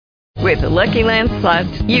With the Lucky Land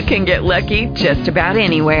Slots, you can get lucky just about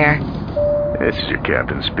anywhere. This is your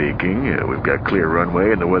captain speaking. We've got clear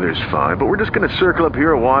runway and the weather's fine, but we're just going to circle up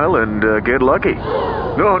here a while and get lucky.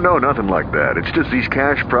 No, nothing like that. It's just these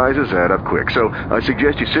cash prizes add up quick. So I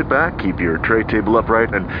suggest you sit back, keep your tray table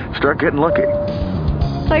upright, and start getting lucky.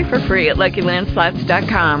 Play for free at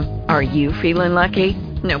LuckyLandSlots.com. Are you feeling lucky?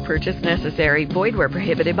 No purchase necessary. Void where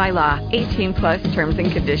prohibited by law. 18 plus terms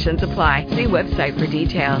and conditions apply. See website for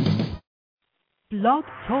details. Blog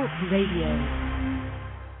Talk Radio.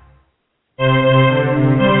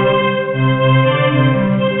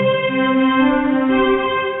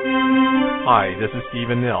 Hi, this is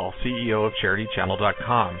Stephen Nill, CEO of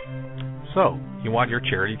CharityChannel.com. So, you want your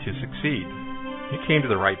charity to succeed? You came to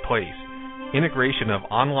the right place. Integration of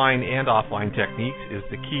online and offline techniques is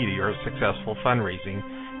the key to your successful fundraising,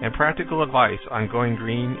 and practical advice on going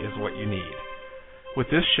green is what you need. With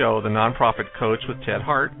this show, The Nonprofit Coach with Ted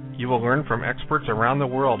Hart, you will learn from experts around the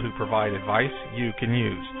world who provide advice you can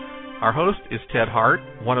use. Our host is Ted Hart,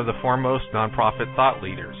 one of the foremost nonprofit thought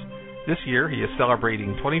leaders. This year, he is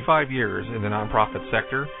celebrating 25 years in the nonprofit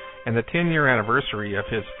sector and the 10-year anniversary of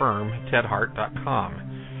his firm, TedHart.com.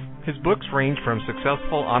 His books range from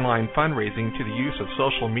successful online fundraising to the use of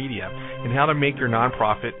social media and how to make your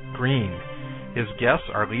nonprofit green. His guests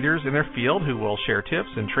are leaders in their field who will share tips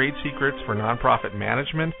and trade secrets for nonprofit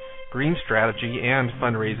management, green strategy, and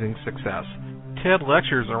fundraising success. Ted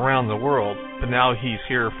lectures around the world, but now he's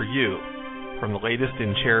here for you. From the latest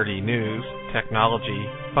in charity news, technology,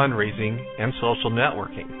 fundraising, and social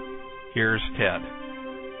networking. Here's Ted.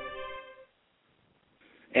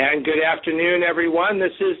 And good afternoon, everyone.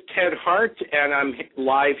 This is Ted Hart, and I'm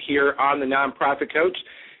live here on The Nonprofit Coach,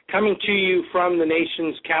 coming to you from the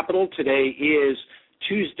nation's capital. Today is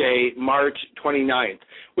Tuesday, March 29th.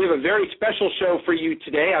 We have a very special show for you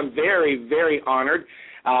today. I'm very, very honored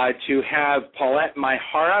to have Paulette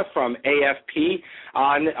Maihara from AFP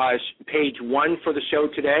on page 1 for the show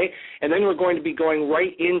today. And then we're going to be going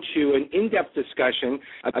right into an in-depth discussion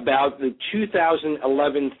about the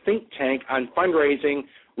 2011 think tank on fundraising,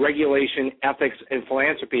 regulation, ethics, and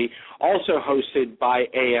philanthropy, also hosted by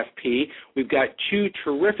AFP. We've got 2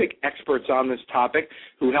 terrific experts on this topic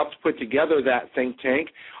who helped put together that think tank.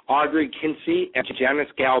 Audrey Kinsey and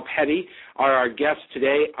Janice Galpetti are our guests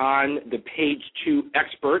today on the Page 2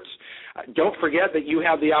 experts. Don't forget that you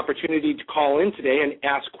have the opportunity to call in today and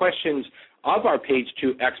ask questions of our Page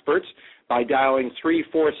 2 experts by dialing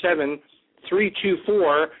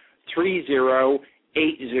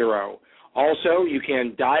 347-324-3080. Also, you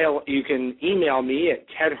can email me at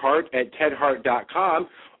tedhart@tedhart.com,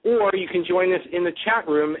 or you can join us in the chat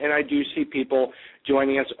room, and I do see people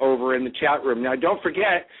joining us over in the chat room. Now, don't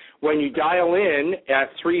forget, when you dial in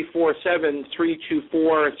at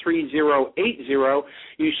 347-324-3080,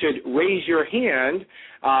 you should raise your hand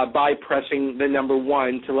by pressing the number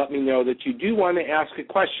 1 to let me know that you do want to ask a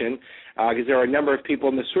question, because there are a number of people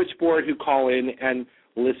in the switchboard who call in and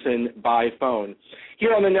listen by phone.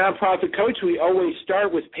 Here on the Nonprofit Coach, we always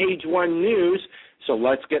start with Page 1 news, so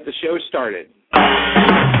let's get the show started.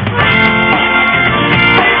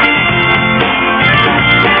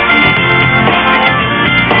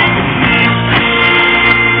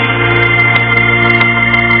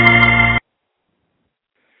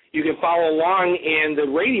 You can follow along in the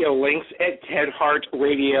radio links at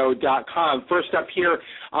tedhartradio.com. First up here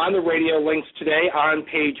on the radio links today on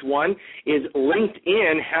page 1 is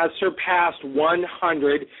LinkedIn has surpassed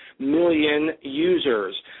 100 million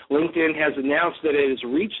users. LinkedIn has announced that it has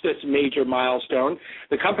reached this major milestone.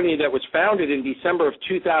 The company that was founded in December of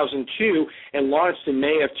 2002 and launched in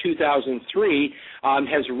May of 2003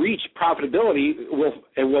 has reached profitability,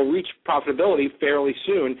 will reach profitability fairly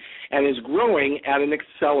soon, and is growing at an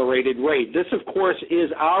accelerated rate. This, of course,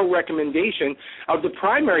 is our recommendation of the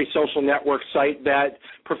primary social network site that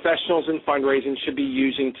professionals in fundraising should be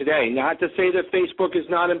using today. Not to say that Facebook is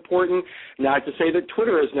not important, not to say that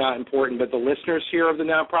Twitter is not important, but the listeners here of the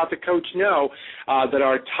Nonprofit Coach know that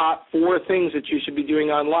our top 4 things that you should be doing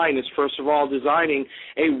online is, first of all, designing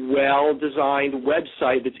a well-designed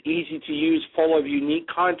website that's easy to use, full of unique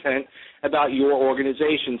content about your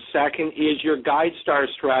organization. Second is your GuideStar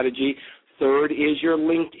strategy. Third is your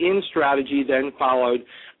LinkedIn strategy, then followed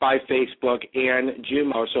by Facebook and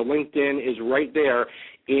Jumo. So LinkedIn is right there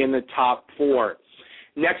in the top 4.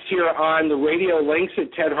 Next here on the radio links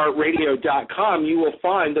at tedhartradio.com, you will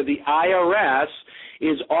find that the IRS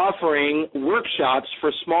is offering workshops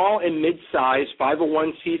for small and mid-sized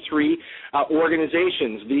 501c3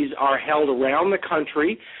 organizations. These are held around the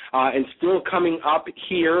country and still coming up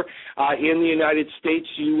here in the United States.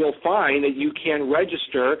 You will find that you can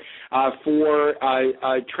register for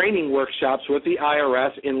training workshops with the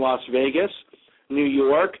IRS in Las Vegas, New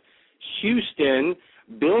York, Houston,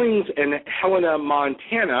 Billings and Helena,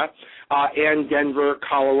 Montana, and Denver,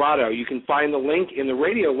 Colorado. You can find the link in the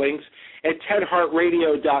radio links at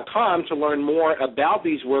tedhartradio.com to learn more about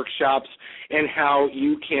these workshops and how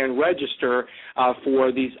you can register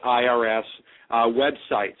for these IRS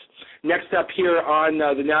websites. Next up here on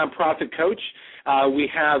the Nonprofit Coach, we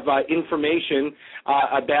have information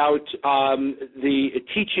about the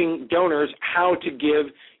teaching donors how to give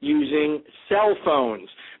using cell phones.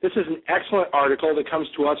 This is an excellent article that comes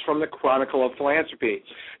to us from the Chronicle of Philanthropy.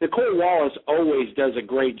 Nicole Wallace always does a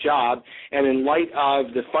great job, and in light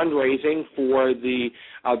of the fundraising for the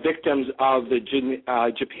victims of the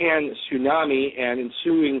Japan tsunami and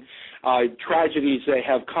ensuing tragedies that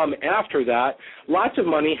have come after that, lots of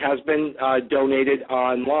money has been donated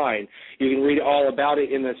online. You can read all about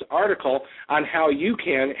it in this article on how you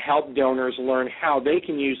can help donors learn how they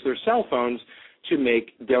can use their cell phones to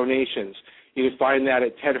make donations. You can find that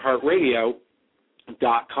at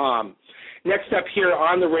tedhartradio.com. Next up here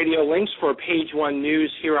on the radio links for Page One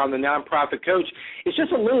News here on the Nonprofit Coach is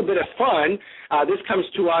just a little bit of fun. This comes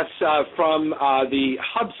to us from the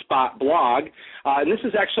HubSpot blog, and this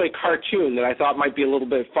is actually a cartoon that I thought might be a little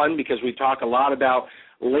bit fun because we talk a lot about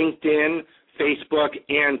LinkedIn, Facebook,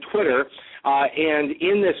 and Twitter. And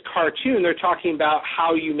in this cartoon, they're talking about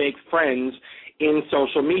how you make friends in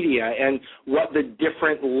social media and what the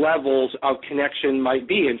different levels of connection might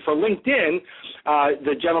be. And for LinkedIn,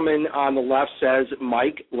 the gentleman on the left says,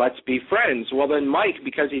 Mike, let's be friends. Well, then Mike,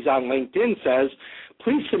 because he's on LinkedIn, says,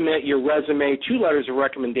 please submit your resume, 2 letters of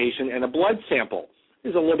recommendation, and a blood sample.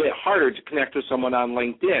 It's a little bit harder to connect with someone on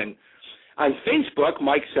LinkedIn. On Facebook,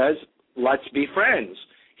 Mike says, let's be friends.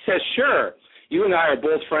 He says, sure, you and I are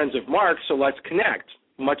both friends of Mark, so let's connect.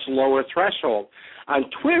 Much lower threshold. On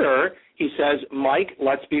Twitter, he says, Mike,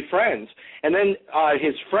 let's be friends. And then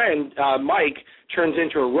his friend, Mike, turns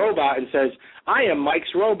into a robot and says, I am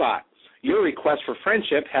Mike's robot. Your request for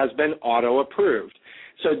friendship has been auto-approved.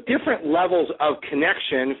 So different levels of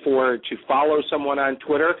connection to follow someone on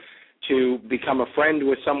Twitter, to become a friend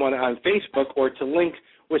with someone on Facebook, or to link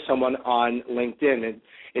with someone on LinkedIn. And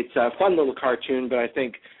it's a fun little cartoon, but I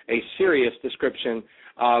think a serious description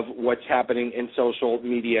of what's happening in social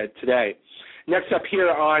media today. Next up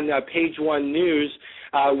here on Page One News,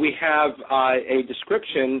 we have a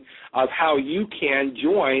description of how you can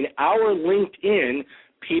join our LinkedIn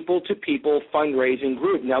people-to-people fundraising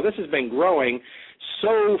group. Now, this has been growing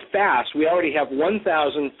so fast. We already have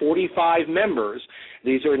 1,045 members.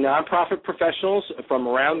 These are nonprofit professionals from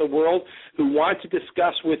around the world who want to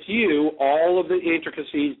discuss with you all of the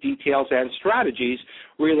intricacies, details, and strategies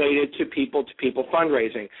related to people-to-people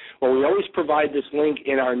fundraising. Well, we always provide this link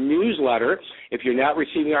in our newsletter. If you're not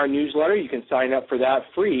receiving our newsletter, you can sign up for that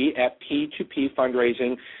free at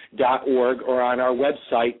p2pfundraising.org or on our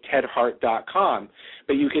website, tedhart.com.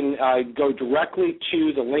 But you can go directly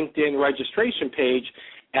to the LinkedIn registration page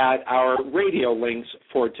at our radio links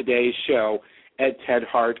for today's show at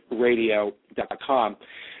tedhartradio.com.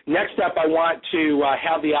 Next up, I want to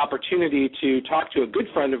have the opportunity to talk to a good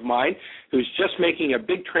friend of mine who's just making a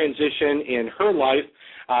big transition in her life,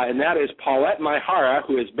 and that is Paulette Maihara,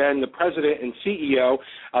 who has been the president and CEO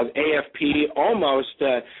of AFP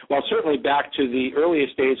certainly back to the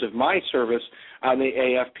earliest days of my service on the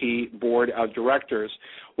AFP Board of Directors.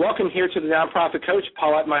 Welcome here to the Nonprofit Coach,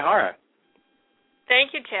 Paulette Maihara.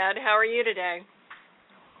 Thank you, Ted. How are you today?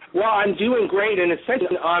 Well, I'm doing great, and it's such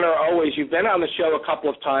an honor always. You've been on the show a couple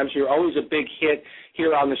of times. You're always a big hit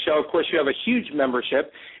here on the show. Of course, you have a huge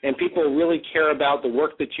membership, and people really care about the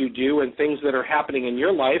work that you do and things that are happening in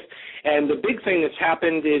your life. And the big thing that's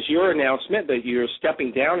happened is your announcement that you're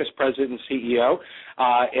stepping down as president and CEO,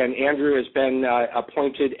 and Andrew has been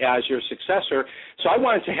appointed as your successor. So I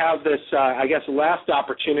wanted to have this, last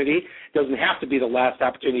opportunity. It doesn't have to be the last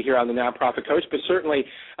opportunity here on the Nonprofit Coach, but certainly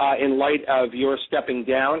in light of your stepping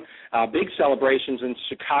down, big celebrations in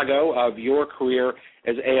Chicago of your career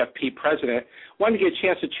as AFP president. Wanted to get a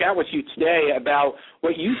chance to chat with you today about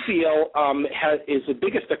what you feel is the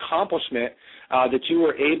biggest accomplishment that you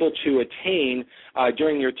were able to attain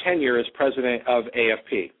during your tenure as president of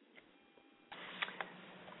AFP.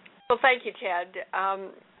 Well, thank you, Ted.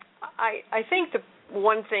 I think the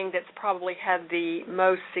one thing that's probably had the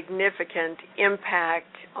most significant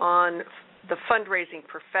impact on the fundraising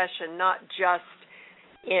profession, not just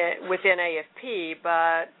within AFP,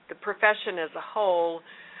 but the profession as a whole,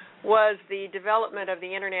 was the development of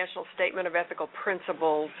the International Statement of Ethical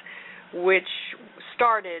Principles, which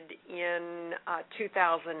started in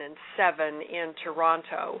 2007 in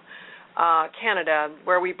Toronto, Canada,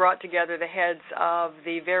 where we brought together the heads of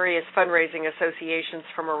the various fundraising associations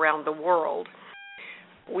from around the world.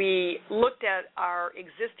 We looked at our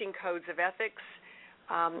existing codes of ethics.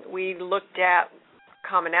 We looked at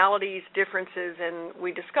commonalities, differences, and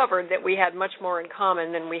we discovered that we had much more in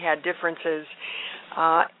common than we had differences.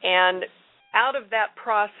 And out of that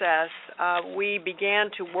process, we began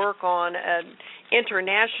to work on an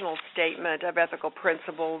international statement of ethical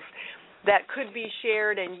principles that could be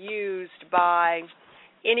shared and used by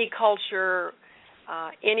any culture,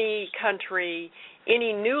 any country,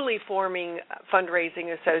 any newly forming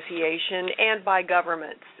fundraising association, and by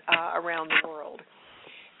governments around the world.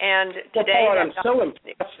 And today, Paul, I'm so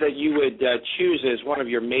impressed that you would choose as one of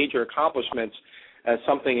your major accomplishments as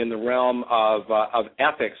something in the realm of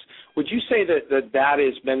ethics. Would you say that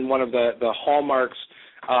has been one of the hallmarks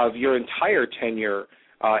of your entire tenure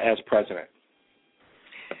as president?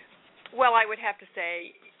 Well, I would have to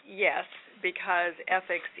say yes, because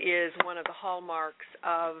ethics is one of the hallmarks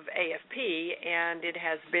of AFP, and it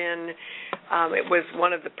has been, it was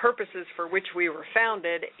one of the purposes for which we were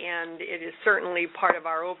founded, and it is certainly part of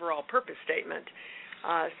our overall purpose statement.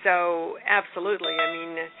 So absolutely, I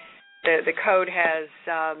mean, the code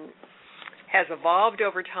has evolved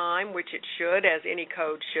over time, which it should, as any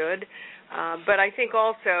code should. But I think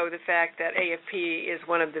also the fact that AFP is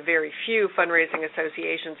one of the very few fundraising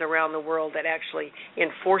associations around the world that actually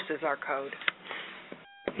enforces our code.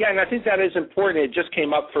 Yeah, and I think that is important. It just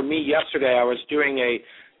came up for me yesterday. I was doing a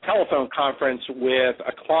telephone conference with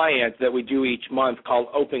a client that we do each month called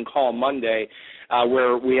Open Call Monday,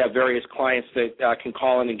 where we have various clients that can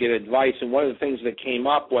call in and get advice. And one of the things that came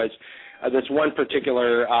up was this one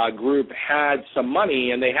particular group had some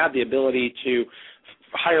money, and they had the ability to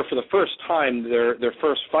hire for the first time their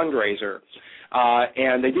first fundraiser.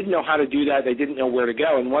 And they didn't know how to do that. They didn't know where to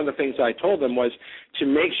go. And one of the things I told them was to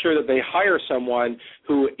make sure that they hire someone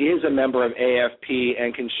who is a member of AFP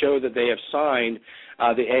and can show that they have signed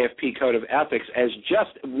the AFP Code of Ethics as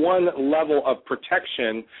just one level of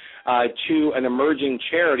protection to an emerging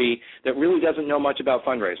charity that really doesn't know much about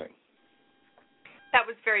fundraising. That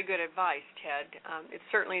was very good advice, Ted. It's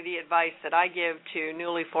certainly the advice that I give to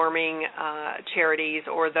newly forming charities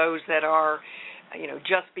or those that are,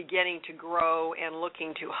 just beginning to grow and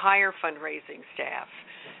looking to hire fundraising staff.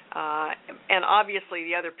 And obviously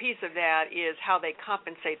the other piece of that is how they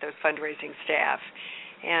compensate those fundraising staff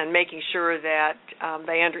and making sure that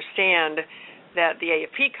they understand that the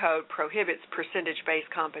AFP code prohibits percentage-based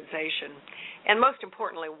compensation, and most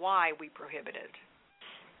importantly, why we prohibit it.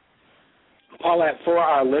 Paulette, for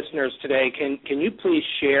our listeners today, can you please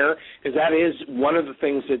share, because that is one of the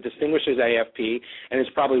things that distinguishes AFP, and it's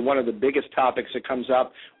probably one of the biggest topics that comes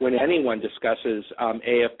up when anyone discusses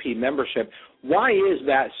AFP membership. Why is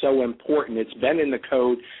that so important? It's been in the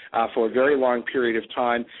code for a very long period of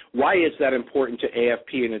time. Why is that important to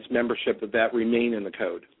AFP and its membership that remain in the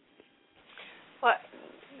code? Well,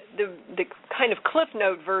 the kind of Cliff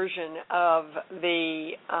Note version of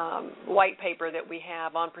the white paper that we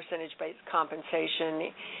have on percentage-based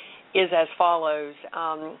compensation is as follows.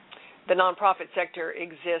 The nonprofit sector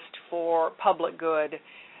exists for public good.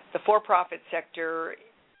 The for-profit sector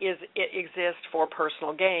exists for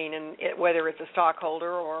personal gain, and whether it's a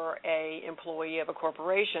stockholder or a employee of a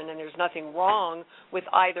corporation, and there's nothing wrong with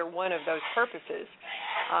either one of those purposes.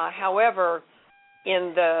 However,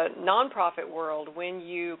 in the nonprofit world, when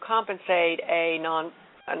you compensate a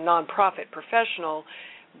nonprofit professional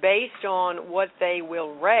based on what they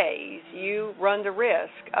will raise, you run the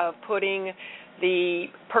risk of putting the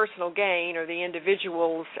personal gain or the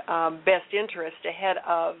individual's best interest ahead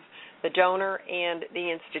of the donor and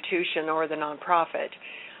the institution or the nonprofit.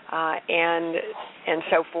 And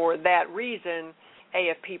so for that reason,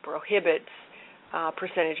 AFP prohibits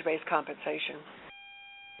percentage-based compensation.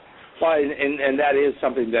 Well, and that is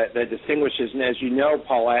something that distinguishes. And as you know,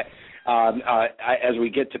 Paulette, as we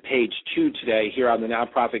get to page 2 today here on the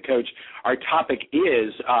Nonprofit Coach, our topic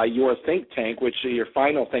is your think tank, which is your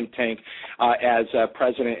final think tank as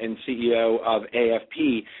president and CEO of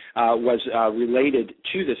AFP was related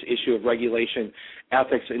to this issue of regulation,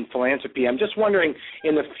 ethics, and philanthropy. I'm just wondering,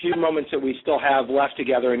 in the few moments that we still have left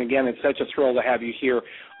together, and again, it's such a thrill to have you here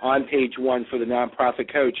on page 1 for the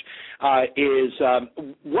Nonprofit Coach, is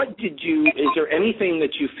there anything that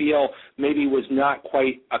you feel maybe was not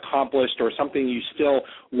quite accomplished or something you still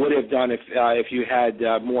would have done if you had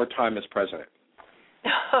more time as president?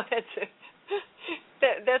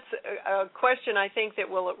 That's a question I think that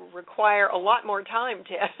will require a lot more time,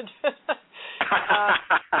 Ted.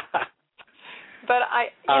 But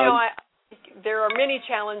there are many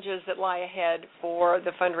challenges that lie ahead for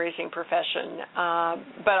the fundraising profession.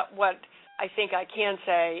 But what I think I can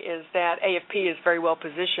say is that AFP is very well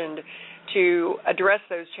positioned to address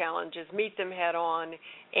those challenges, meet them head on,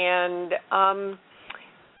 and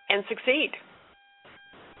succeed.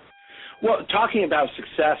 Well, talking about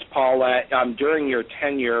success, Paulette, during your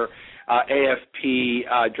tenure,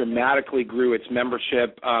 AFP dramatically grew its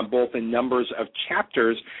membership, both in numbers of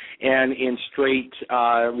chapters and in straight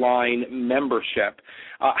line membership.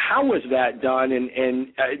 How was that done?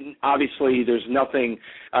 And obviously, there's nothing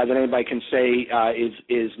that anybody can say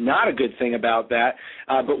is not a good thing about that.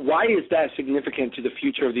 But why is that significant to the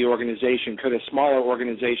future of the organization? Could a smaller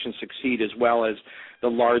organization succeed as well as the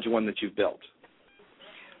large one that you've built?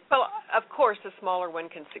 Well, of course, a smaller one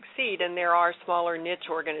can succeed, and there are smaller niche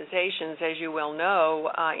organizations, as you well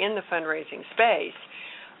know, in the fundraising space.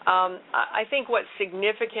 I think what's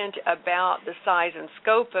significant about the size and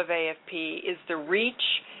scope of AFP is the reach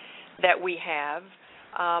that we have,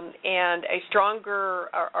 and a stronger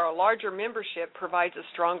or a larger membership provides a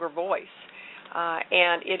stronger voice.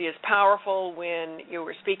 And it is powerful when you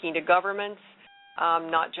were speaking to governments,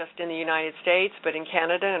 not just in the United States, but in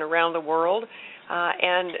Canada and around the world.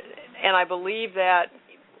 And I believe that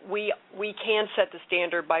we can set the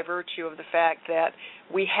standard by virtue of the fact that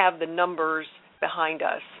we have the numbers behind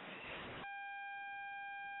us.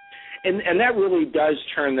 And that really does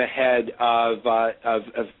turn the head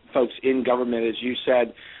of folks in government, as you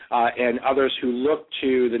said, and others who look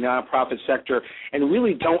to the nonprofit sector and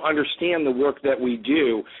really don't understand the work that we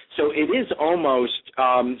do. So it is almost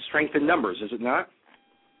strength in numbers, is it not?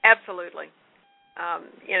 Absolutely.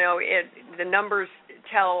 The numbers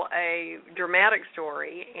tell a dramatic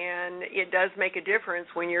story, and it does make a difference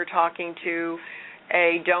when you're talking to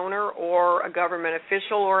a donor or a government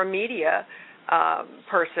official or a media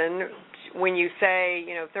person. When you say,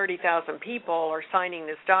 30,000 people are signing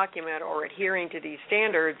this document or adhering to these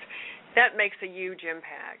standards, that makes a huge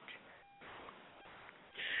impact.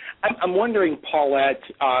 I'm wondering, Paulette,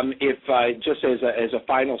 if just as a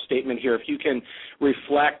final statement here, if you can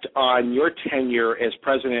reflect on your tenure as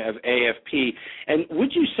president of AFP, and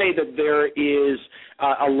would you say that there is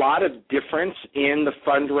a lot of difference in the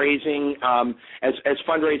fundraising as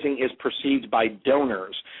fundraising is perceived by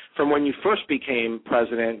donors from when you first became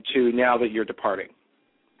president to now that you're departing?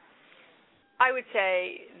 I would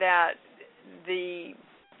say that the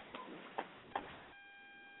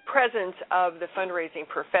presence of the fundraising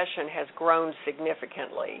profession has grown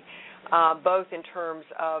significantly, both in terms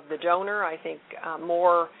of the donor. I think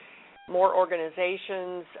more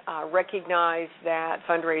organizations recognize that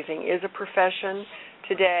fundraising is a profession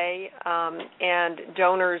today, and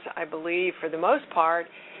donors, I believe, for the most part,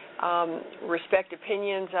 respect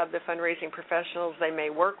opinions of the fundraising professionals they may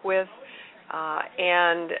work with,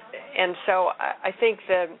 and so I think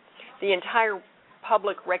the entire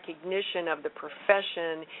public recognition of the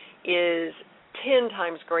profession is 10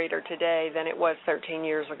 times greater today than it was 13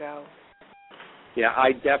 years ago. Yeah,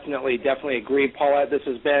 I definitely agree, Paulette. This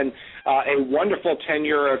has been a wonderful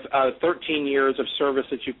tenure of 13 years of service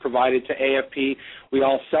that you've provided to AFP. We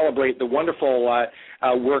all celebrate the wonderful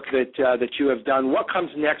work that you have done. What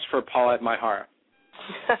comes next for Paulette Maihara?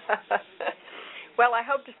 Well, I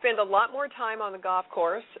hope to spend a lot more time on the golf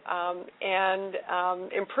course and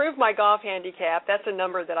improve my golf handicap. That's a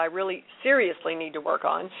number that I really seriously need to work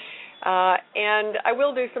on. And I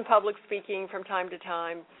will do some public speaking from time to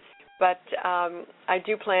time, but I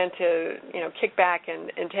do plan to, kick back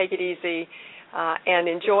and take it easy and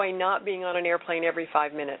enjoy not being on an airplane every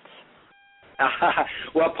 5 minutes.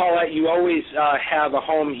 Well, Paulette, you always have a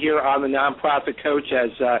home here on the Nonprofit Coach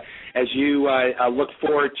as you look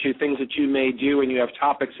forward to things that you may do, and you have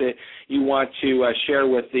topics that you want to share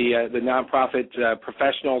with the nonprofit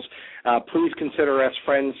professionals. Please consider us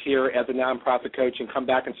friends here at the Nonprofit Coach and come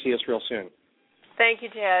back and see us real soon. Thank you,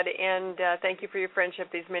 Ted, and thank you for your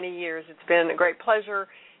friendship these many years. It's been a great pleasure,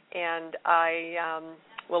 and I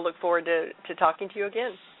will look forward to talking to you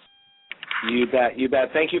again. You bet.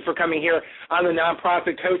 Thank you for coming here on the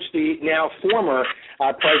Nonprofit Coach, the now former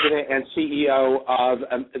president and CEO of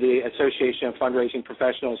the Association of Fundraising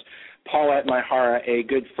Professionals, Paulette Maihara, a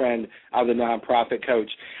good friend of the Nonprofit Coach.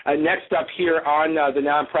 Next up here on the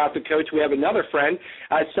Nonprofit Coach, we have another friend,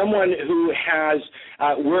 someone who has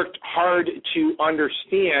worked hard to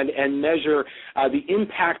understand and measure the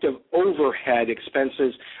impact of overhead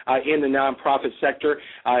expenses in the nonprofit sector.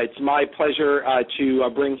 It's my pleasure to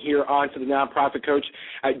bring here on to the Nonprofit Coach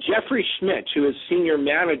Jeffrey Schmidt, who is Senior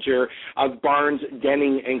Manager of Barnes,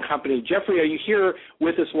 Denning & Company. Jeffrey, are you here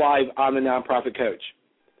with us live on the Nonprofit Coach?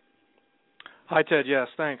 Hi, Ted. Yes,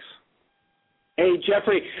 thanks. Hey,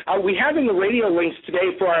 Jeffrey, we have in the radio links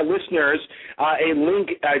today for our listeners a link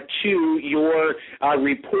to your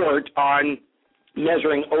report on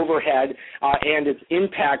measuring overhead and its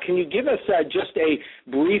impact. Can you give us just a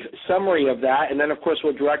brief summary of that? And then, of course,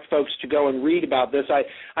 we'll direct folks to go and read about this.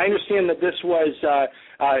 I understand that this was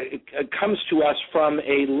comes to us from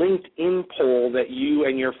a LinkedIn poll that you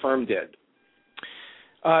and your firm did.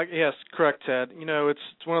 Yes, correct, Ted. You know, it's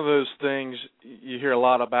one of those things you hear a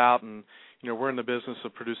lot about, and you know, we're in the business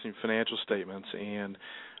of producing financial statements, and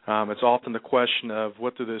it's often the question of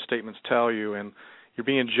what do those statements tell you, and you're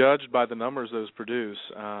being judged by the numbers those produce,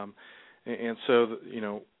 and so you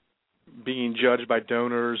know, being judged by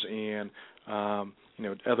donors and you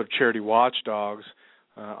know, other charity watchdogs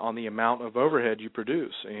on the amount of overhead you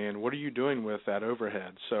produce, and what are you doing with that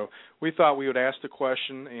overhead. So we thought we would ask the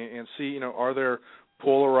question and see, you know, are there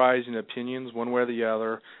polarizing opinions one way or the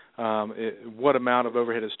other? What amount of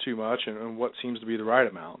overhead is too much, and what seems to be the right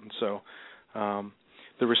amount? And so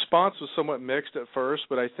the response was somewhat mixed at first,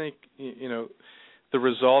 but I think, you know, the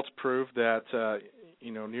results prove that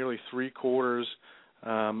you know, nearly 3/4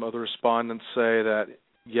 of the respondents say that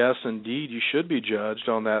yes, indeed, you should be judged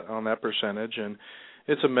on that percentage, and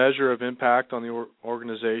it's a measure of impact on the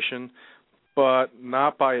organization, but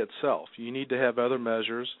not by itself. You need to have other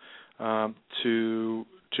measures to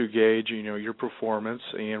gauge, you know, your performance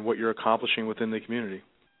and what you're accomplishing within the community.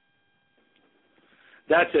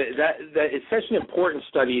 It's such an important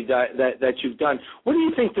study that you've done. What do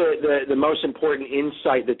you think the most important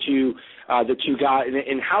insight that you got,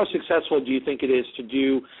 and how successful do you think it is to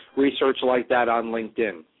do research like that on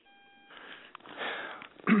LinkedIn?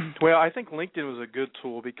 Well, I think LinkedIn was a good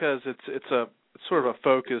tool because it's sort of a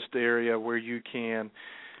focused area where you can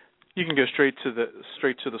go straight to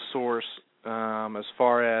the source. As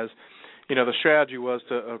far as, you know, the strategy was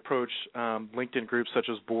to approach LinkedIn groups such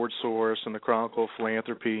as Board Source and the Chronicle of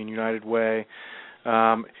Philanthropy and United Way,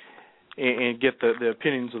 and get the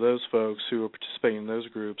opinions of those folks who are participating in those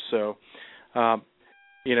groups. So,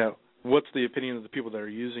 you know, what's the opinion of the people that are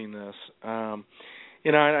using this?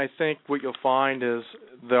 You know, and I think what you'll find is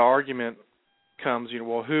the argument comes, you know,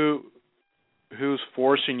 well, who's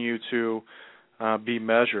forcing you to be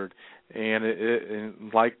measured?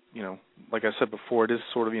 And like, you know, like I said before, it is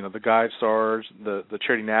sort of, you know, the Guide Stars, the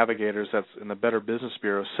Charity Navigators, that's in the Better Business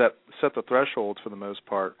Bureau set the thresholds for the most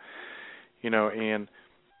part, you know, and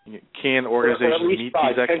can organizations meet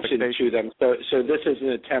these expectations to them? So this is an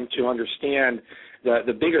attempt to understand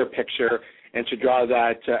the bigger picture and to draw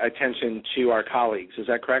that attention to our colleagues. Is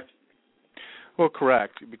that correct? Well,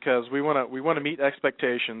 correct, because we want to meet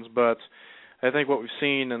expectations, but I think what we've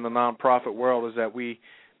seen in the nonprofit world is that we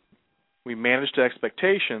manage the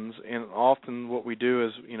expectations, and often what we do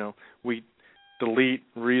is, you know, we delete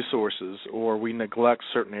resources or we neglect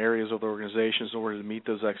certain areas of the organizations in order to meet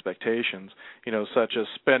those expectations, you know, such as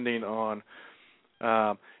spending on,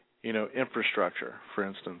 you know, infrastructure, for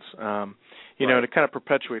instance. You know, and it kind of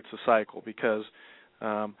perpetuates the cycle because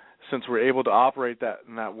since we're able to operate that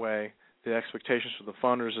in that way, the expectations for the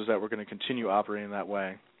funders is that we're going to continue operating that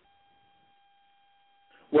way.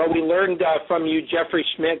 Well, we learned from you, Jeffrey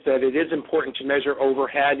Schmidt, that it is important to measure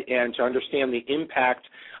overhead and to understand the impact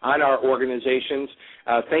on our organizations.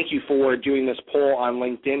 Thank you for doing this poll on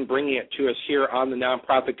LinkedIn, bringing it to us here on the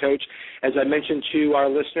Nonprofit Coach. As I mentioned to our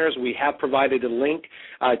listeners, we have provided a link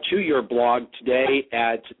to your blog today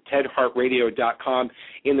at tedhartradio.com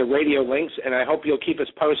in the radio links, and I hope you'll keep us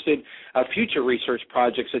posted future research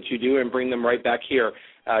projects that you do and bring them right back here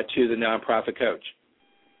to the Nonprofit Coach.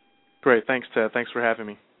 Great. Thanks, Ted. Thanks for having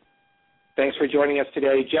me. Thanks for joining us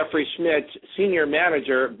today. Jeffrey Schmidt, Senior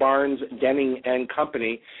Manager, Barnes, Denning &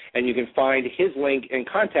 Company, and you can find his link and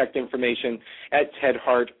contact information at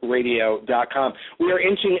tedhartradio.com. We are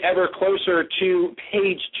inching ever closer to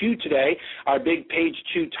page 2 today. Our big page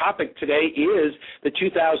 2 topic today is the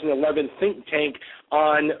 2011 Think Tank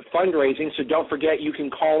on fundraising, so don't forget you can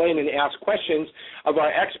call in and ask questions of our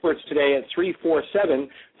experts today at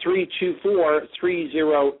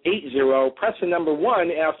 347-324-3080. Press the number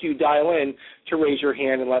 1 after you dial in to raise your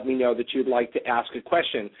hand and let me know that you'd like to ask a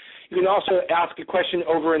question. You can also ask a question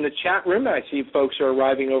over in the chat room. I see folks are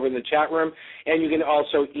arriving over in the chat room. And you can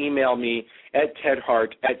also email me at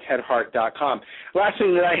tedhart@tedhart.com. Last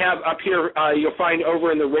thing that I have up here, you'll find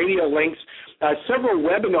over in the radio links, several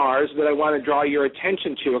webinars that I want to draw your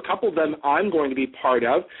attention to. A couple of them I'm going to be part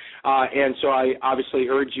of, and so I obviously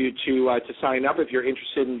urge you to sign up if you're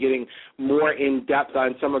interested in getting more in-depth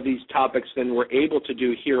on some of these topics than we're able to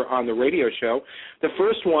do here on the radio show. The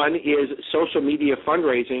first one is social media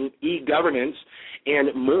fundraising, e-governance,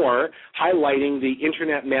 and more, highlighting the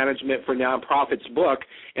Internet Management for Nonprofits book,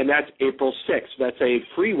 and that's April 6th. That's a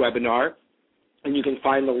free webinar, and you can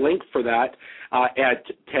find the link for that at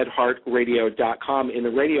tedhartradio.com in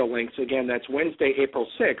the radio links. Again, that's Wednesday, April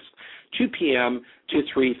 6th, 2 p.m. to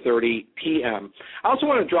 3:30 p.m. I also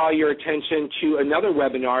want to draw your attention to another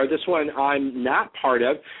webinar. This one I'm not part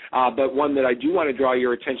of, but one that I do want to draw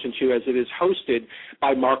your attention to, as it is hosted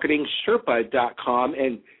by marketingsherpa.com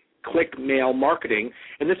and Click Mail Marketing,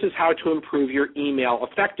 and this is how to improve your email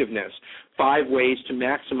effectiveness. 5 ways to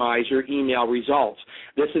maximize your email results.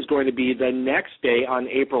 This is going to be the next day on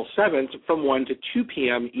April 7th from 1 to 2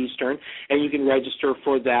 p.m. Eastern, and you can register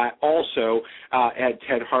for that also at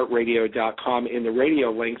tedhartradio.com in the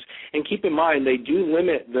radio links. And keep in mind, they do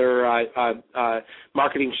limit their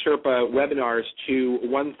Marketing Sherpa webinars to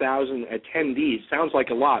 1,000 attendees. Sounds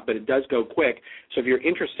like a lot, but it does go quick. So if you're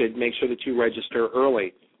interested, make sure that you register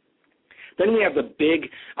early. Then we have the big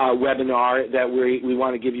webinar that we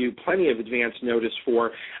want to give you plenty of advance notice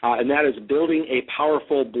for, and that is building a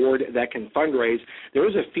powerful board that can fundraise. There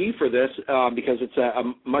is a fee for this because it's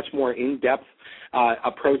a much more in-depth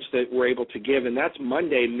approach that we're able to give, and that's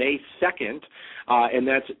Monday, May 2nd, and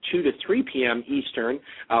that's 2 to 3 p.m. Eastern,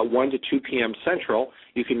 1 to 2 p.m. Central.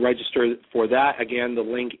 You can register for that. Again, the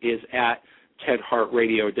link is at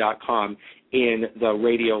tedhartradio.com in the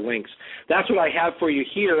radio links. That's what I have for you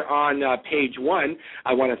here on page 1.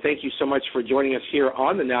 I want to thank you so much for joining us here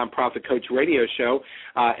on the Nonprofit Coach Radio Show.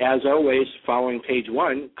 As always, following page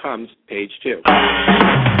 1 comes page 2.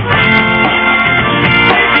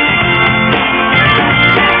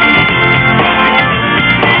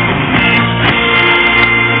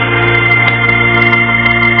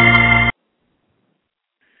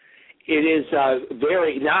 It is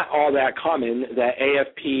not all that common that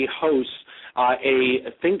AFP hosts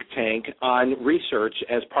a think tank on research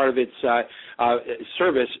as part of its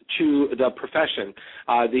service to the profession.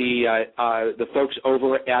 The folks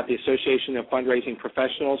over at the Association of Fundraising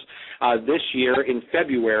Professionals this year in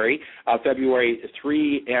February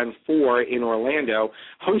 3 and 4 in Orlando,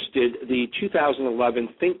 hosted the 2011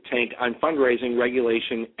 Think Tank on Fundraising,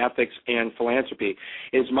 Regulation, Ethics, and Philanthropy.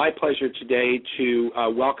 It is my pleasure today to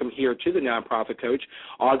welcome here to the Nonprofit Coach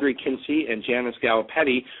Audrey Kinsey and Janice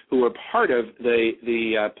Gallipetti, who were part of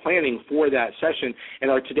the planning for that session and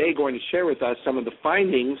are today going to share with us some of the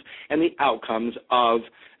findings and the outcomes of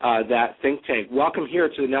that think tank. Welcome here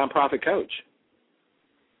to the Nonprofit Coach.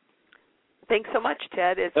 Thanks so much,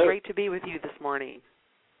 Ted. It's great to be with you this morning.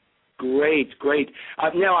 Great.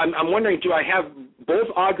 Now, I'm wondering, do I have both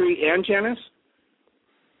Audrey and Janice?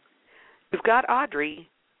 You've got Audrey.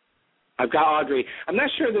 I've got Audrey. I'm not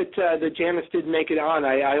sure that Janice did make it on.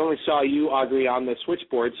 I only saw you, Audrey, on the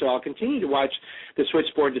switchboard, so I'll continue to watch the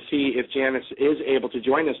switchboard to see if Janice is able to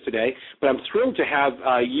join us today. But I'm thrilled to have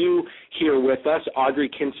you here with us, Audrey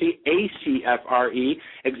Kinsey, ACFRE,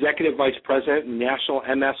 Executive Vice President, National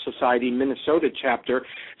MS Society Minnesota Chapter.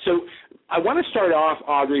 So I want to start off,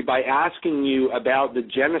 Audrey, by asking you about the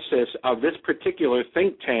genesis of this particular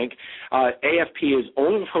think tank. AFP has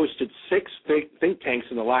only hosted 6 think tanks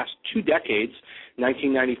in the last 2 decades,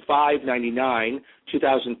 1995, 99,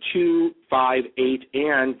 2002, 5, 8,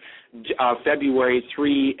 and February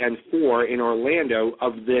 3 and 4 in Orlando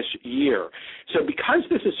of this year. So because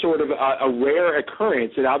this is sort of a rare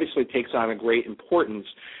occurrence, it obviously takes on a great importance.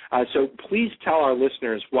 So please tell our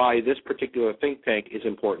listeners why this particular think tank is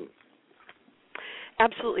important.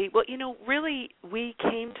 Absolutely. Well, really we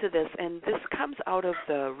came to this, and this comes out of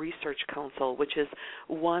the Research Council, which is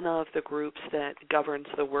one of the groups that governs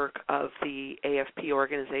the work of the AFP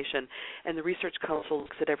organization. And the Research Council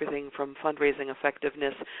looks at everything from fundraising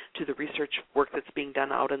effectiveness to the research work that's being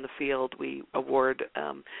done out in the field. We award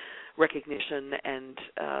recognition and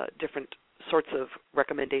different sorts of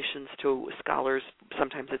recommendations to scholars.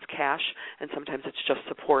 Sometimes it's cash, and sometimes it's just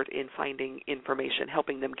support in finding information,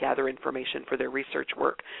 helping them gather information for their research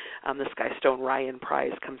work. The Skystone Ryan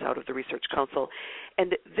Prize comes out of the Research Council.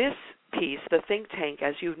 And this piece, the think tank,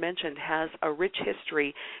 as you mentioned, has a rich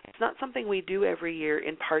history. It's not something we do every year,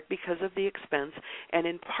 in part because of the expense and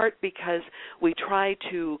in part because we try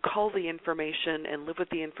to cull the information and live with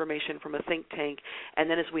the information from a think tank, and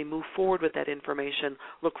then as we move forward with that information,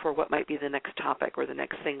 look for what might be the next topic or the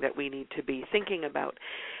next thing that we need to be thinking about.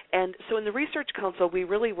 And so in the Research Council, we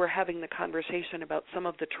really were having the conversation about some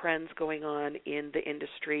of the trends going on in the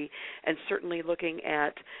industry, and certainly looking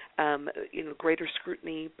at greater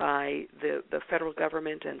scrutiny by the federal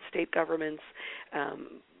government and state governments,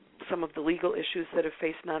 some of the legal issues that have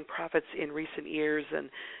faced nonprofits in recent years, and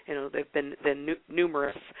they've been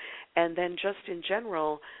numerous. And then just in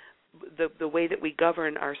general, the way that we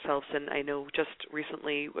govern ourselves. And I know just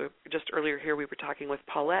earlier here, we were talking with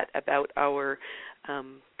Paulette about our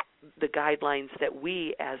the guidelines that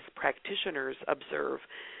we as practitioners observe.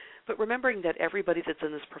 But remembering that everybody that's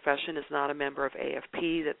in this profession is not a member of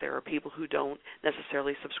AFP, that there are people who don't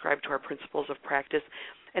necessarily subscribe to our principles of practice,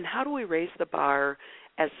 and how do we raise the bar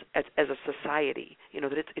as a society?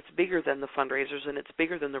 That it's bigger than the fundraisers, and it's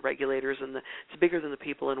bigger than the regulators, and it's bigger than the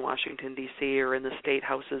people in Washington, D.C. or in the state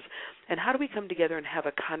houses. And how do we come together and have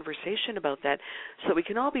a conversation about that so that we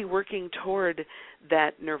can all be working toward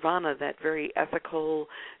that nirvana, that very ethical,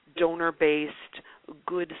 donor-based,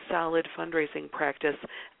 good, solid fundraising practice,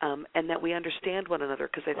 and that we understand one another,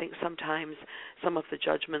 because I think sometimes some of the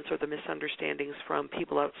judgments or the misunderstandings from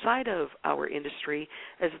people outside of our industry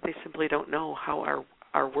is that they simply don't know how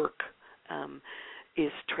our work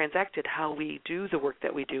is transacted, how we do the work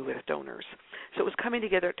that we do with donors. So it was coming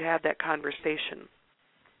together to have that conversation,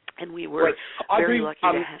 and we were very lucky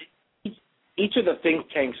to have. Each of the think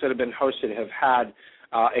tanks that have been hosted have had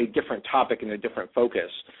a different topic and a different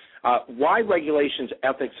focus. Why regulations,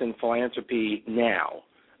 ethics, and philanthropy now?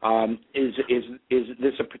 Is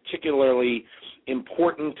this a particularly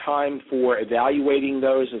important time for evaluating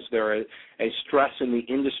those? Is there a stress in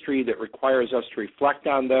the industry that requires us to reflect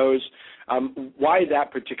on those? Why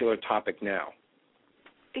that particular topic now?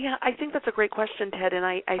 Yeah, I think that's a great question, Ted, and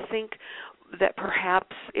I think that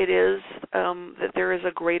perhaps it is that there is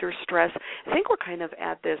a greater stress. I think we're kind of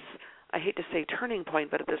at this, I hate to say turning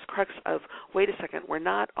point, but at this crux of, wait a second, we're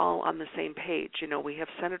not all on the same page. We have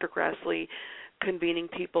Senator Grassley convening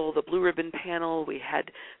people, the Blue Ribbon Panel. We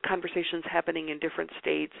had conversations happening in different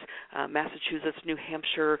states, Massachusetts, New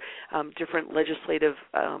Hampshire, different legislative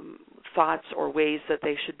thoughts or ways that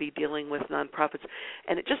they should be dealing with nonprofits.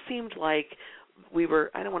 And it just seemed like we were,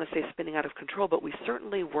 I don't want to say spinning out of control, but we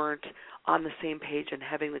certainly weren't on the same page and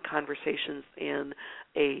having the conversations in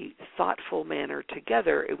a thoughtful manner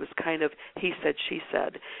together. It was kind of he said, she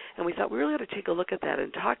said. And we thought we really ought to take a look at that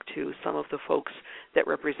and talk to some of the folks that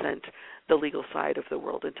represent the legal side of the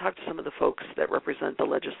world, and talk to some of the folks that represent the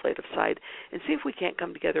legislative side, and see if we can't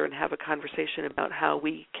come together and have a conversation about how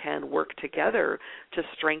we can work together to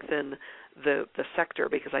strengthen the sector,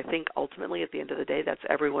 because I think ultimately at the end of the day that's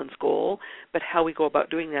everyone's goal. But how we go about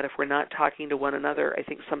doing that, if we're not talking to one another, I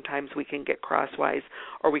think sometimes we can get crosswise,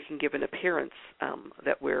 or we can give an appearance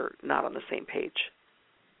that we're not on the same page.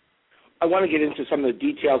 I want to get into some of the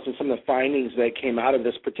details and some of the findings that came out of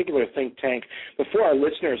this particular think tank. Before our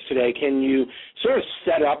listeners today, can you sort of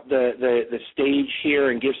set up the stage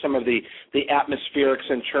here and give some of the atmospherics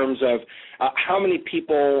in terms of how many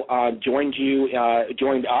people joined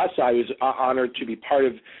us? I was honored to be part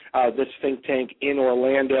of this think tank in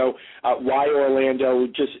Orlando. Why Orlando?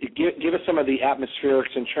 Just give us some of the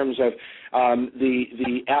atmospherics in terms of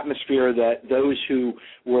the atmosphere that those who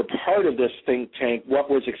were part of this think tank, what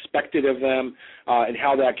was expected of them, and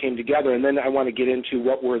how that came together. And then I want to get into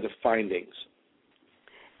what were the findings.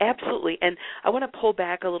 Absolutely, and I want to pull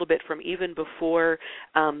back a little bit from even before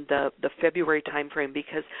the February timeframe,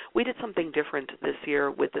 because we did something different this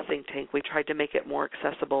year with the think tank. We tried to make it more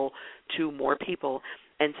accessible to more people.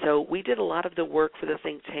 And so we did a lot of the work for the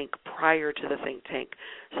think tank prior to the think tank.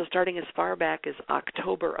 So starting as far back as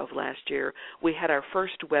October of last year, we had our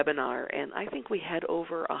first webinar, and I think we had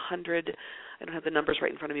over 100, I don't have the numbers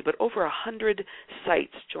right in front of me, but over 100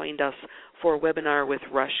 sites joined us for a webinar with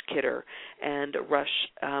Rush Kidder. And Rush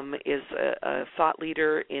is a thought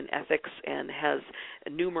leader in ethics and has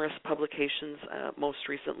numerous publications, most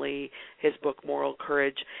recently his book Moral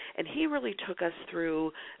Courage. And he really took us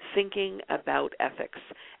through thinking about ethics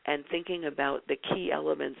and thinking about the key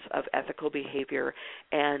elements of ethical behavior,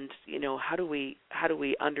 and how do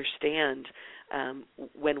we understand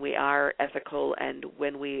when we are ethical and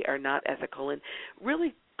when we are not ethical, and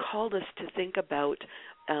really called us to think about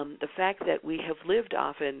the fact that we have lived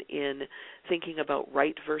often in thinking about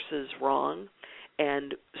right versus wrong,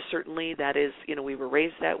 And certainly that is, we were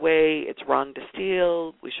raised that way. It's wrong to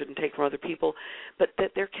steal. We shouldn't take from other people. But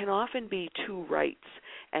that there can often be two rights.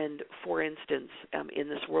 And, for instance, in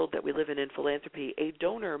this world that we live in philanthropy, a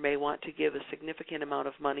donor may want to give a significant amount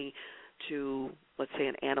of money to, let's say,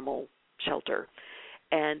 an animal shelter.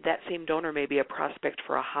 And that same donor may be a prospect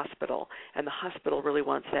for a hospital, and the hospital really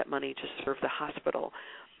wants that money to serve the hospital.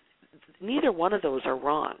 Neither one of those are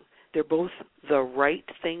wrong. They're both the right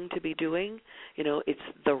thing to be doing. It's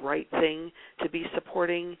the right thing to be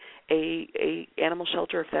supporting a animal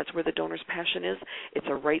shelter if that's where the donor's passion is. It's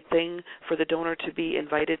a right thing for the donor to be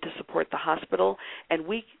invited to support the hospital. And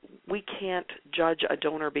we can't judge a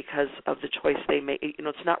donor because of the choice they make.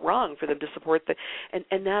 It's not wrong for them to support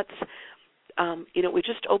and that's it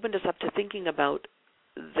just opened us up to thinking about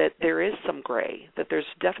that there is some gray, that there's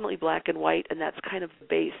definitely black and white, and that's kind of the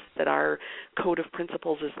base, that our code of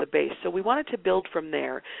principles is the base. So we wanted to build from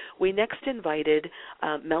there. We next invited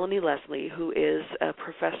Melanie Leslie, who is a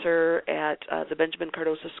professor at the Benjamin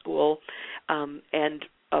Cardozo School and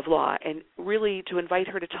of law, and really to invite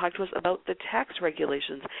her to talk to us about the tax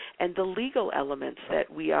regulations and the legal elements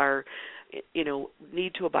that we are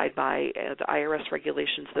need to abide by, the IRS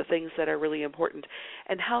regulations, the things that are really important,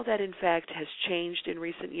 and how that, in fact, has changed in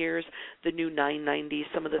recent years, the new 990,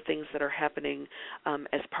 some of the things that are happening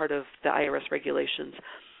as part of the IRS regulations.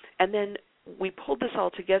 And then we pulled this all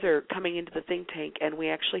together coming into the think tank, and we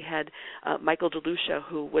actually had Michael DeLucia,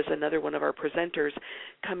 who was another one of our presenters,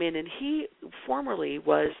 come in, and he formerly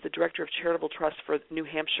was the Director of Charitable Trust for New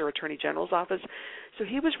Hampshire Attorney General's office. So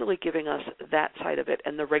he was really giving us that side of it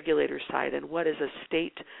and the regulator side, and what is a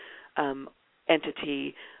state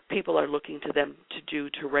entity people are looking to them to do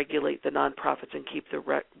to regulate the nonprofits and keep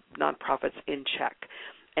the nonprofits in check,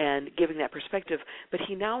 and giving that perspective. But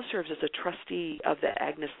he now serves as a trustee of the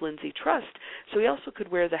Agnes Lindsay Trust, so he also could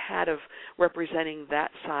wear the hat of representing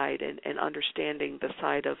that side and understanding the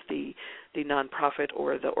side of the nonprofit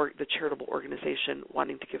or the charitable organization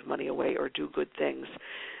wanting to give money away or do good things.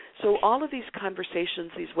 So all of these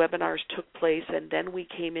conversations, these webinars took place, and then we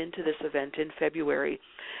came into this event in February.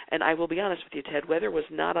 And I will be honest with you, Ted, weather was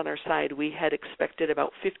not on our side. We had expected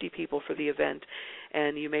about 50 people for the event,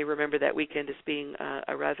 and you may remember that weekend as being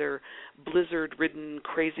a rather blizzard-ridden,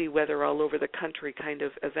 crazy weather all over the country kind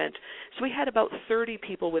of event. So we had about 30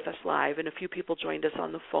 people with us live, and a few people joined us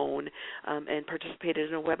on the phone and participated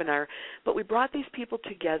in a webinar. But we brought these people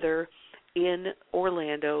together in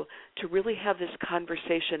Orlando to really have this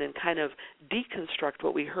conversation and kind of deconstruct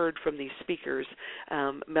what we heard from these speakers.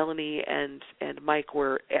 Melanie and Mike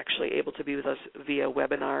were actually able to be with us via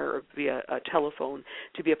webinar or via a telephone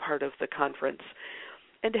to be a part of the conference,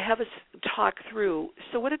 and to have us talk through,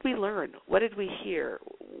 so what did we learn? What did we hear?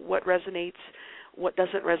 What resonates? What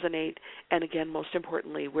doesn't resonate? And again, most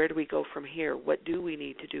importantly, where do we go from here? What do we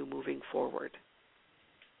need to do moving forward?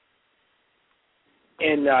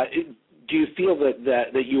 And do you feel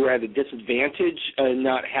that you were at a disadvantage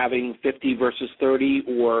not having 50 versus 30,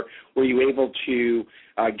 or were you able to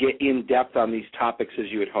get in depth on these topics as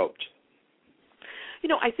you had hoped?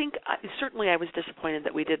 I think certainly I was disappointed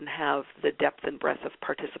that we didn't have the depth and breadth of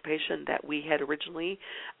participation that we had originally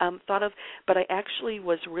thought of, but I actually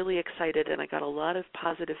was really excited, and I got a lot of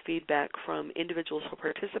positive feedback from individuals who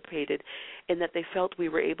participated in that they felt we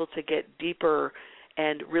were able to get deeper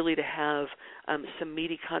and really to have some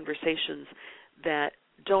meaty conversations that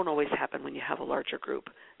don't always happen when you have a larger group,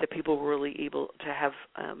 that people were really able to have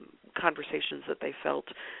conversations that they felt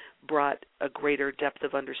brought a greater depth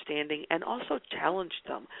of understanding and also challenged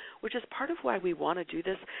them, which is part of why we want to do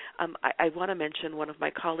this. I want to mention one of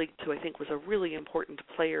my colleagues who I think was a really important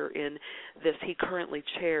player in this. He currently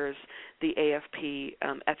chairs the AFP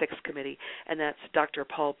Ethics Committee, and that's Dr.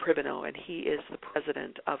 Paul Privino, and he is the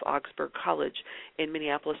president of Augsburg College in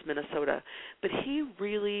Minneapolis, Minnesota. But he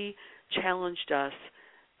really challenged us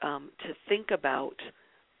to think about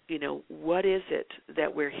what is it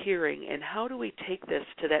that we're hearing and how do we take this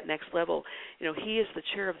to that next level? He is the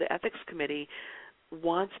chair of the Ethics Committee,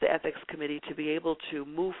 wants the Ethics Committee to be able to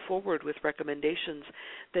move forward with recommendations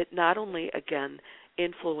that not only, again,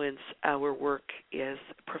 influence our work as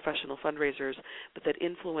professional fundraisers, but that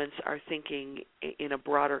influence our thinking in a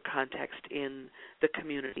broader context in the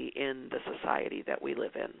community, in the society that we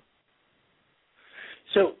live in.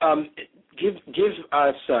 So give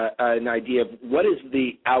us an idea of what is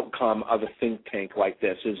the outcome of a think tank like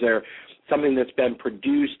this. Is there something that's been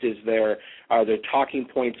produced? Are there talking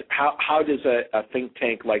points? How does a think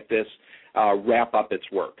tank like this wrap up its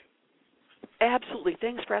work? Absolutely.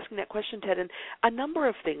 Thanks for asking that question, Ted. And a number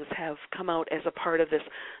of things have come out as a part of this.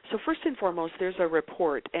 So first and foremost, there's a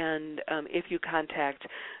report, and if you contact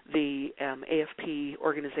the AFP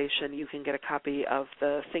organization, you can get a copy of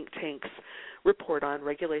the think tank's report on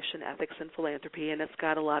regulation, ethics, and philanthropy, and it's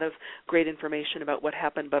got a lot of great information about what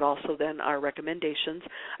happened, but also then our recommendations.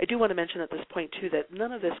 I do want to mention at this point, too, that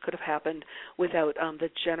none of this could have happened without the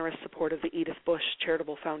generous support of the Edith Bush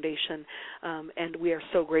Charitable Foundation, and we are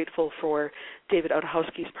so grateful for David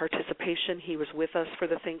Outahowski's participation. He was with us for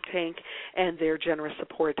the think tank, and their generous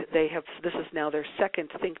support. This is now their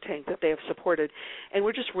second think tank that they have supported, and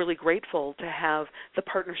we're just really grateful to have the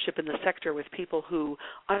partnership in the sector with people who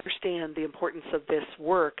understand the importance of this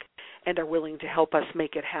work and are willing to help us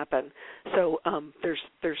make it happen. So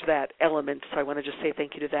there's that element, so I want to just say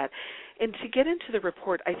thank you to that. And to get into the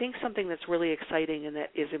report, I think something that's really exciting and that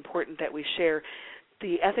is important that we share,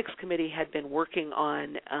 the Ethics Committee had been working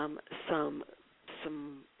on some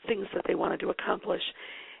things that they wanted to accomplish,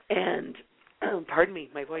 and pardon me,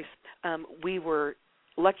 my voice, we were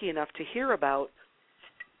lucky enough to hear about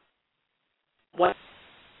what,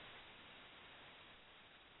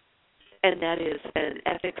 and that is an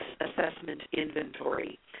ethics assessment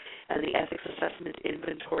inventory. And the ethics assessment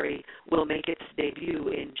inventory will make its debut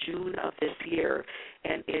in June of this year,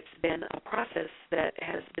 and it's been a process that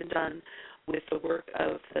has been done with the work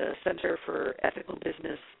of the Center for Ethical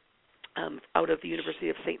Business out of the University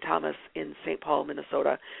of St. Thomas in St. Paul,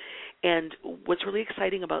 Minnesota. And what's really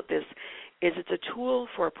exciting about this is it's a tool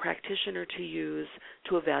for a practitioner to use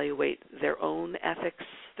to evaluate their own ethics,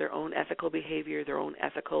 their own ethical behavior, their own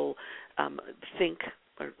ethical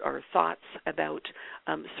or thoughts about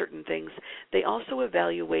certain things. They also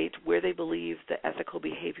evaluate where they believe the ethical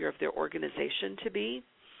behavior of their organization to be,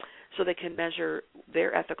 so they can measure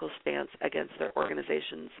their ethical stance against their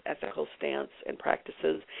organization's ethical stance and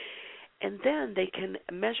practices. And then they can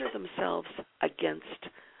measure themselves against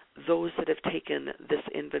those that have taken this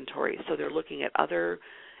inventory. So they're looking at other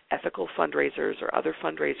ethical fundraisers or other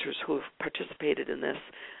fundraisers who have participated in this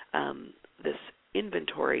this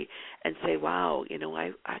inventory and say, wow,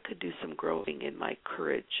 I could do some growing in my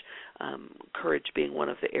courage, courage being one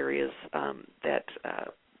of the areas that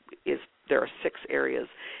there are 6 areas,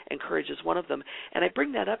 and courage is one of them. And I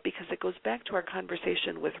bring that up because it goes back to our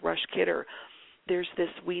conversation with Rush Kidder. There's this,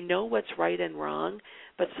 we know what's right and wrong,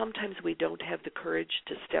 but sometimes we don't have the courage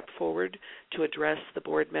to step forward to address the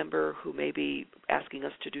board member who may be asking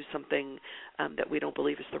us to do something that we don't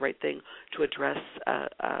believe is the right thing, to address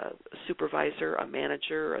a supervisor, a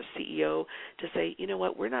manager, a CEO, to say, you know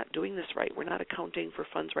what, we're not doing this right, we're not accounting for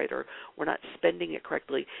funds right, or we're not spending it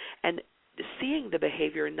correctly. And seeing the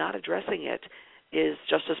behavior and not addressing it is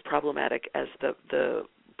just as problematic as the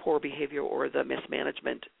poor behavior or the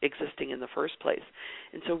mismanagement existing in the first place.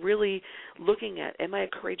 And so really looking at, am I a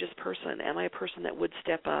courageous person? Am I a person that would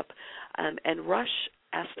step up? And Rush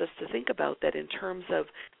asked us to think about that in terms of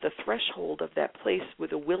the threshold of that place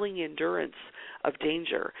with a willing endurance of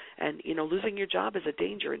danger. And, losing your job is a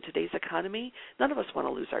danger in today's economy. None of us want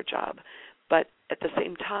to lose our job. But at the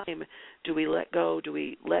same time, do we let go? Do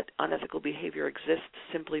we let unethical behavior exist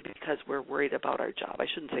simply because we're worried about our job? I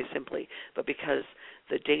shouldn't say simply, but because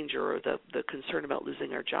the danger or the concern about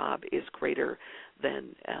losing our job is greater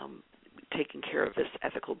than taking care of this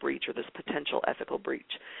ethical breach or this potential ethical breach.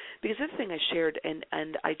 Because the other thing I shared, and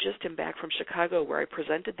I just am back from Chicago where I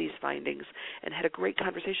presented these findings and had a great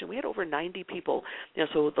conversation. We had over 90 people.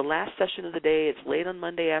 So the last session of the day, it's late on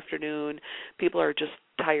Monday afternoon. People are just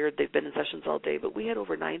tired. They've been in sessions all day. But we had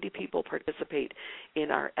over 90 people participate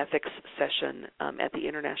in our ethics session at the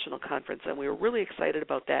International Conference, and we were really excited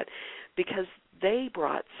about that because they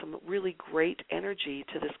brought some really great energy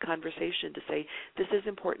to this conversation to say, this is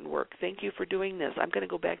important work. Thank you for doing this. I'm going to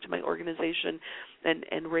go back to my organization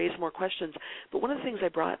and raise more questions. But one of the things I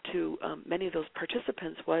brought to many of those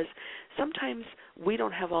participants was sometimes we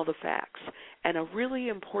don't have all the facts. And a really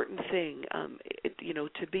important thing,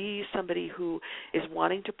 to be somebody who is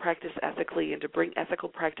wanting to practice ethically and to bring ethical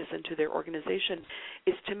practice into their organization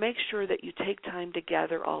is to make sure that you take time to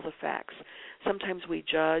gather all the facts. Sometimes we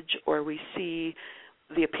judge or we see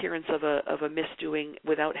the appearance of a misdoing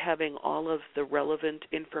without having all of the relevant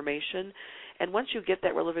information. And once you get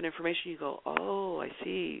that relevant information, you go, oh, I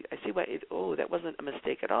see why. That wasn't a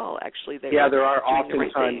mistake at all. Actually, there are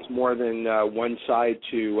oftentimes more than one side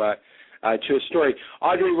to to a story.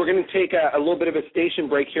 Audrey, we're going to take a little bit of a station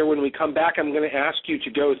break here. When we come back, I'm going to ask you to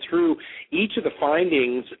go through each of the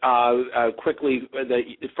findings quickly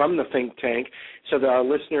from the think tank so that our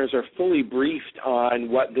listeners are fully briefed on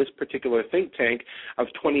what this particular think tank of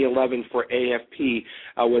 2011 for AFP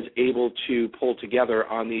was able to pull together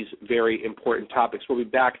on these very important topics. We'll be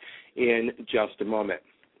back in just a moment.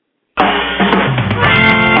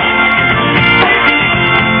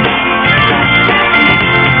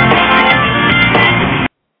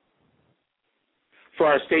 For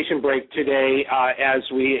our station break today, as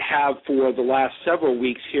we have for the last several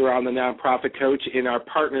weeks here on the Nonprofit Coach in our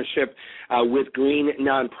partnership with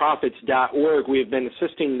GreenNonprofits.org, we have been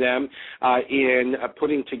assisting them in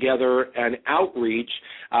putting together an outreach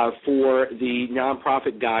for the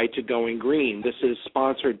Nonprofit Guide to Going Green. This is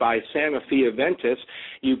sponsored by Santa Fe Aventis.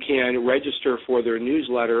 You can register for their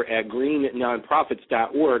newsletter at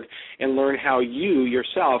GreenNonprofits.org and learn how you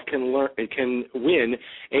yourself can win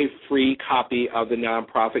a free copy of the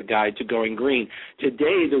Nonprofit Guide to Going Green.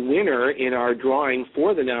 Today, the winner in our drawing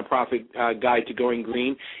for the Nonprofit Guide to Going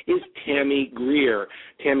Green is Tammy Greer.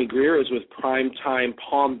 Tammy Greer is with Primetime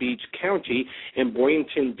Palm Beach County in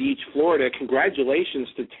Boynton Beach, Florida. Congratulations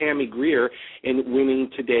to Tammy Greer in winning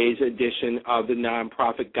today's edition of the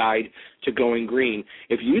Nonprofit Guide to Going Green.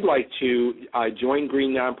 If you'd like to join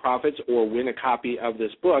Green Nonprofits or win a copy of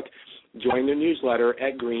this book, join the newsletter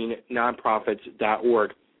at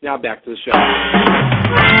greennonprofits.org. Now back to the show.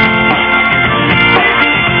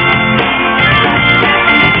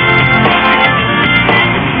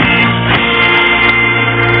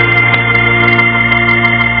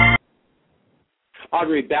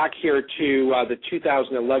 Audrey, back here to the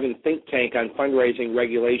 2011 think tank on fundraising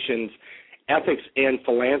regulations, ethics, and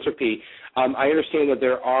philanthropy. I understand that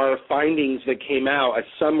there are findings that came out, a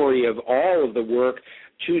summary of all of the work,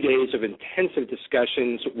 2 days of intensive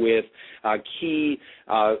discussions with key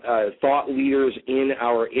thought leaders in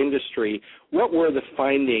our industry. What were the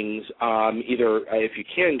findings? Either, if you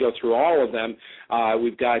can, go through all of them.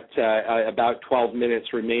 We've got about 12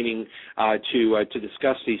 minutes remaining to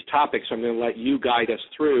discuss these topics. So I'm going to let you guide us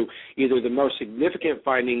through either the most significant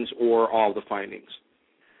findings or all the findings.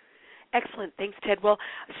 Excellent. Thanks, Ted. Well,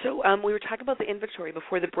 so we were talking about the inventory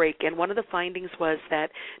before the break, and one of the findings was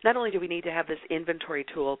that not only do we need to have this inventory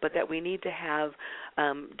tool, but that we need to have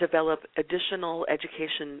develop additional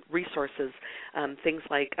education resources, things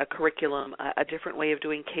like a curriculum, a different way of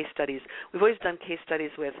doing case studies. We've always done case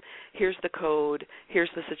studies with here's the code,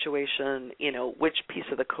 here's the situation, which piece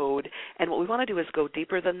of the code, and what we want to do is go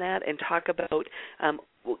deeper than that and talk about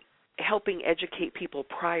helping educate people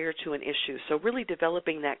prior to an issue. So really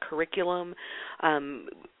developing that curriculum,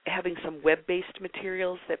 having some web-based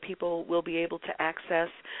materials that people will be able to access,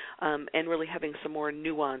 and really having some more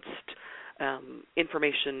nuanced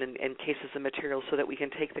information and cases and materials so that we can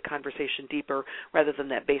take the conversation deeper rather than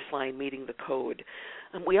that baseline meeting the code.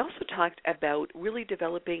 We also talked about really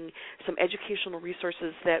developing some educational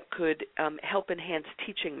resources that could help enhance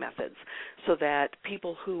teaching methods so that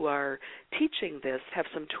people who are teaching this have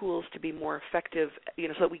some tools to be more effective,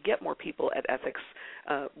 so that we get more people at ethics.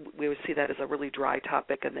 We always see that as a really dry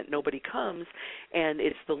topic and that nobody comes, and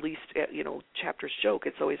it's the least, chapters joke,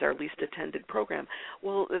 it's always our least attended program.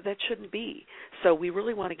 Well, that shouldn't be. So we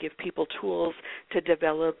really want to give people tools to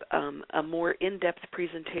develop a more in-depth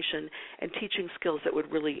presentation and teaching skills that would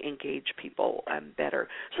really engage people better.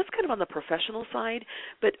 So that's kind of on the professional side,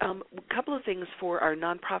 but a couple of things for our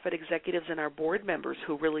nonprofit executives and our board members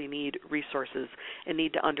who really need resources and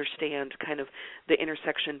need to understand kind of the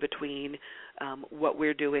intersection between what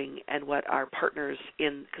we're doing and what our partners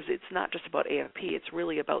because it's not just about AFP, it's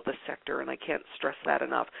really about the sector, and I can't stress that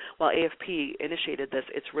enough. While AFP initiated this,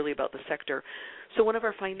 it's really about the sector. So one of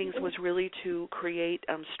our findings was really to create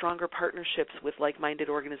stronger partnerships with like-minded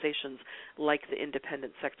organizations like the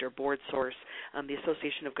independent sector, Board Source, the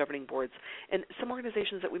Association of Governing Boards, and some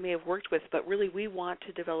organizations that we may have worked with, but really we want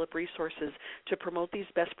to develop resources to promote these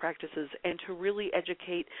best practices and to really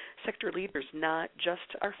educate sector leaders, not just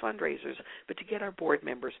our fundraisers, but to get our board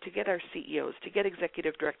members, to get our CEOs, to get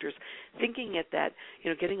executive directors thinking at that,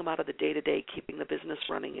 getting them out of the day-to-day, keeping the business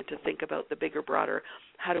running, and to think about the bigger, broader,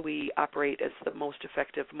 how do we operate as the most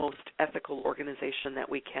effective, most ethical organization that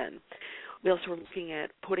we can. We also are looking at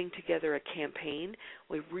putting together a campaign.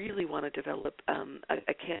 We really want to develop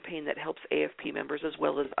a campaign that helps AFP members as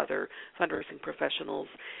well as other fundraising professionals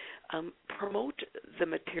promote the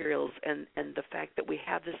materials and the fact that we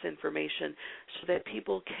have this information so that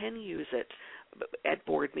people can use it at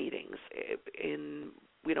board meetings, in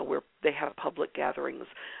where they have public gatherings,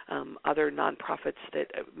 other nonprofits that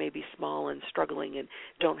may be small and struggling and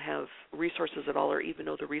don't have resources at all, or even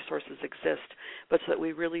know the resources exist, but so that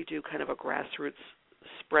we really do kind of a grassroots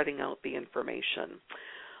spreading out the information.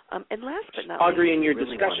 And last but not Audrey, least, in your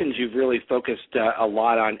discussions, you've really focused a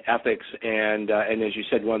lot on ethics, and as you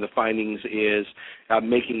said, one of the findings is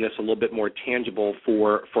making this a little bit more tangible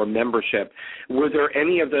for membership. Were there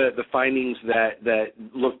any of the findings that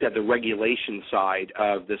looked at the regulation side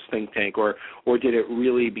of this think tank, or did it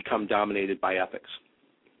really become dominated by ethics?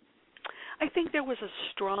 I think there was a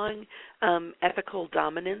strong ethical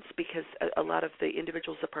dominance because a lot of the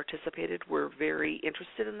individuals that participated were very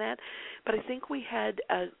interested in that. But I think we had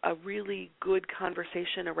a really good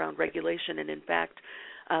conversation around regulation. And, in fact,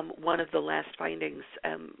 one of the last findings,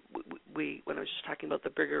 when I was just talking about the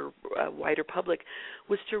bigger, wider public,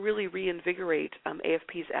 was to really reinvigorate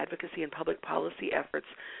AFP's advocacy and public policy efforts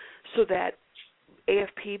so that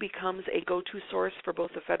AFP becomes a go-to source for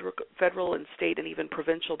both the federal and state and even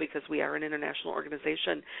provincial, because we are an international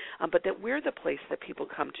organization, but that we're the place that people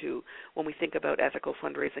come to when we think about ethical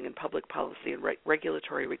fundraising and public policy and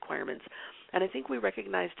regulatory requirements. And I think we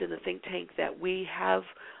recognized in the think tank that we have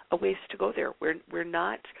a ways to go there. We're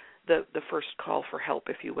not the first call for help,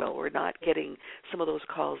 if you will. We're not getting some of those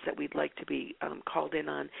calls that we'd like to be called in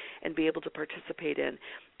on and be able to participate in.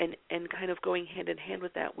 And kind of going hand in hand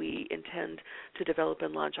with that, we intend to develop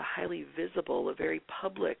and launch a highly visible, a very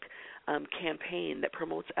public campaign that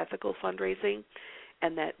promotes ethical fundraising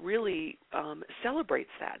and that really celebrates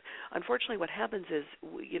that. Unfortunately, what happens is,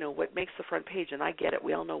 what makes the front page, and I get it,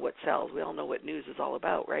 we all know what sells, we all know what news is all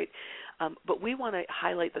about, right? But we want to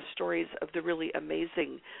highlight the stories of the really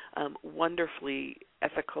amazing, wonderfully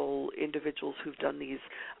ethical individuals who've done these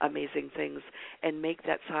amazing things and make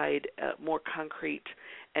that side more concrete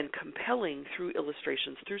and compelling through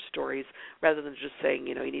illustrations, through stories, rather than just saying,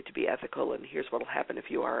 you need to be ethical and here's what will happen if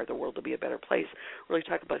you are, the world will be a better place. Really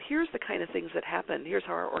talk about here's the kind of things that happen, here's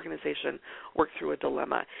how our organization worked through a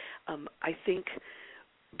dilemma. I think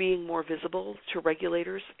being more visible to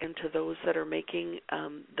regulators and to those that are making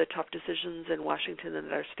the tough decisions in Washington and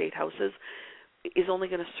at our state houses is only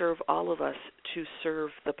going to serve all of us to serve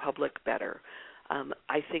the public better.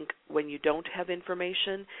 I think when you don't have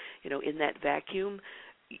information, in that vacuum,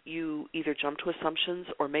 you either jump to assumptions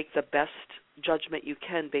or make the best judgment you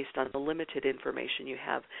can based on the limited information you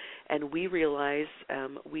have. And we realize,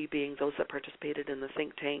 we being those that participated in the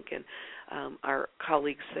think tank and our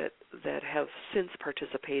colleagues that have since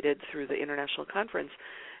participated through the international conference,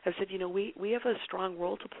 have said, we have a strong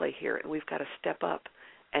role to play here, and we've got to step up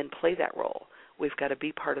and play that role. We've got to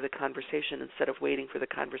be part of the conversation instead of waiting for the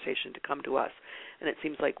conversation to come to us. And it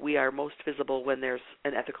seems like we are most visible when there's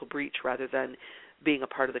an ethical breach rather than being a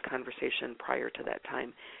part of the conversation prior to that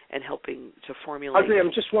time and helping to formulate. Audrey,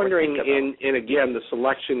 I'm just wondering, in again, the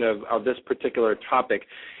selection of this particular topic,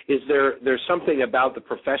 is there's something about the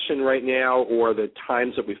profession right now or the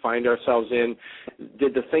times that we find ourselves in?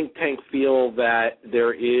 Did the think tank feel that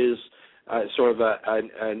there is sort of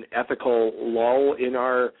an ethical lull in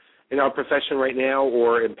our profession right now,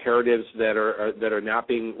 or imperatives that are not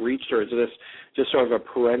being reached, or is this just sort of a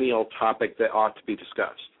perennial topic that ought to be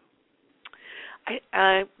discussed?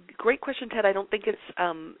 Great question, Ted. I don't think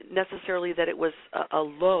it's necessarily that it was a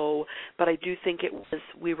low, but I do think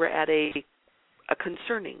we were at a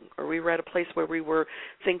concerning, or we were at a place where we were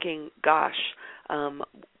thinking, gosh,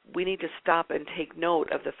 we need to stop and take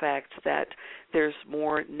note of the fact that there's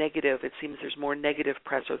more negative. It seems there's more negative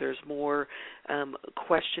press, or there's more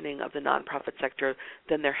questioning of the nonprofit sector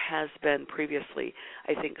than there has been previously.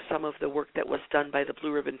 I think some of the work that was done by the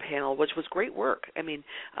Blue Ribbon Panel, which was great work,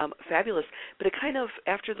 fabulous, but it kind of,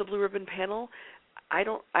 after the Blue Ribbon Panel, I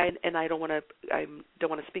don't want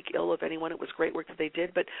to speak ill of anyone. It was great work that they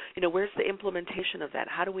did, but where's the implementation of that?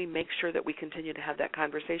 How do we make sure that we continue to have that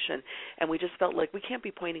conversation? And we just felt like we can't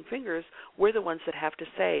be pointing fingers. We're the ones that have to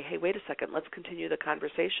say, hey, wait a second, let's continue the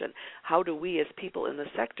conversation. How do we as people in the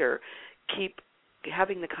sector keep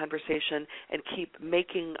having the conversation and keep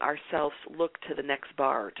making ourselves look to the next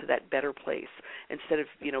bar, to that better place, instead of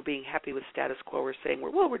being happy with status quo or saying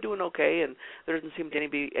we're doing okay and there doesn't seem to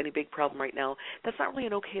be any big problem right now. That's not really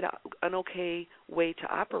an okay way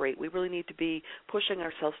to operate. We really need to be pushing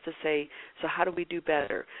ourselves to say, so how do we do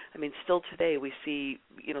better? Still today we see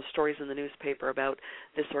stories in the newspaper about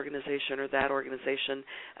this organization or that organization.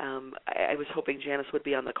 I was hoping Janice would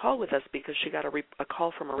be on the call with us because she got a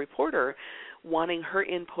call from a reporter wanting her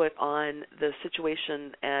input on the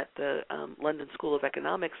situation at the London School of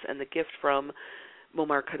Economics and the gift from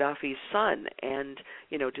Muammar Gaddafi's son, and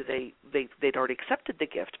they'd already accepted the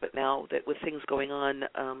gift, but now that with things going on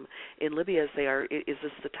in Libya as they are, is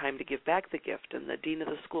this the time to give back the gift? And the dean of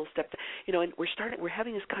the school stepped, and we're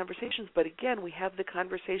having these conversations, but again, we have the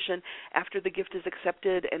conversation after the gift is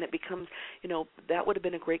accepted, and it becomes, that would have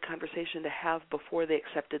been a great conversation to have before they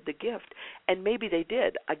accepted the gift, and maybe they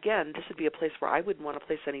did. Again, this would be a place where I wouldn't want to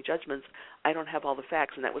place any judgments. I don't have all the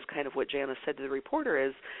facts, and that was kind of what Janice said to the reporter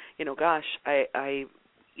is, gosh, I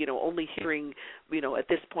only hearing, at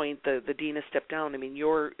this point the dean has stepped down. I mean,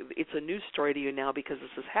 it's a news story to you now because this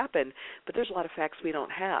has happened, but there's a lot of facts we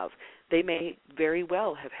don't have. They may very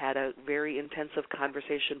well have had a very intensive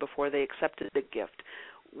conversation before they accepted the gift.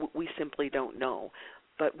 We simply don't know.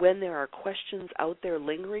 But when there are questions out there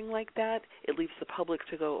lingering like that, it leaves the public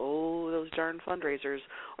to go, oh, those darn fundraisers,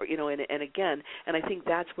 or and again, and I think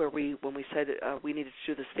that's where when we said we needed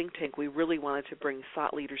to do this think tank, we really wanted to bring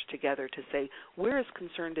thought leaders together to say, we're as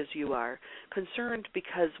concerned as you are, concerned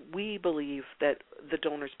because we believe that the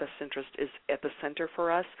donor's best interest is at the center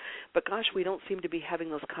for us, but gosh, we don't seem to be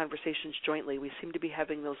having those conversations jointly. We seem to be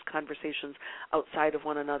having those conversations outside of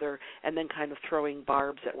one another and then kind of throwing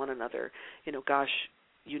barbs at one another. Gosh,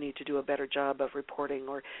 you need to do a better job of reporting,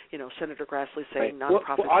 or, Senator Grassley saying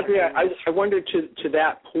nonprofits. Well, Audrey, I wonder to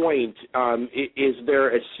that point, is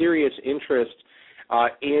there a serious interest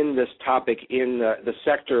in this topic in the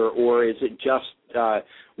sector, or is it just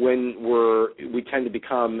when we tend to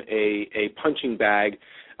become a punching bag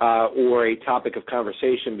or a topic of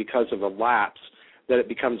conversation because of a lapse that it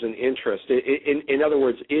becomes an interest? In other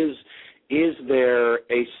words, is there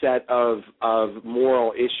a set of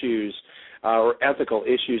moral issues or ethical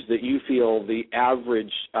issues that you feel the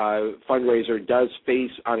average fundraiser does face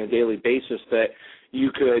on a daily basis that you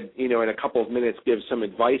could, in a couple of minutes give some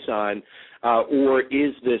advice on, or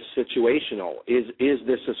is this situational? Is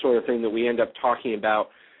this the sort of thing that we end up talking about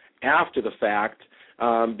after the fact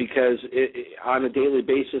because on a daily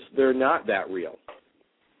basis they're not that real?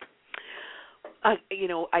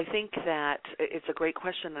 I think that it's a great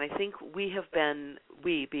question, and I think we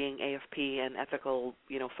being AFP and ethical,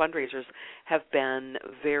 fundraisers, have been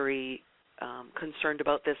very concerned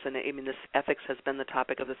about this, and I mean, this ethics has been the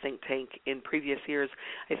topic of the think tank in previous years.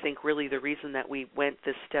 I think really the reason that we went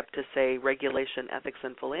this step to say regulation, ethics,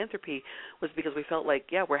 and philanthropy was because we felt like,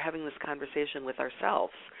 we're having this conversation with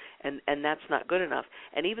ourselves, and that's not good enough.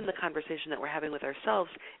 And even the conversation that we're having with ourselves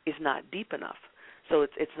is not deep enough. So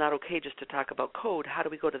it's not okay just to talk about code. How do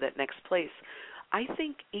we go to that next place? I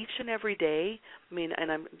think each and every day,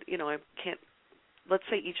 I can't, let's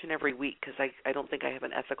say each and every week, because I don't think I have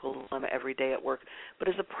an ethical dilemma every day at work, but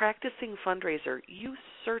as a practicing fundraiser, you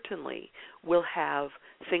certainly will have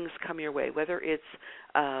things come your way, whether it's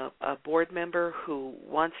a board member who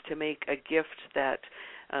wants to make a gift that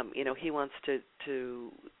he wants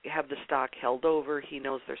to have the stock held over. He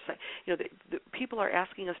knows the people are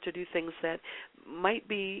asking us to do things that might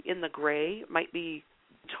be in the gray, might be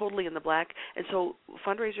totally in the black, and so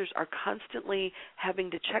fundraisers are constantly having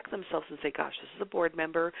to check themselves and say, gosh, this is a board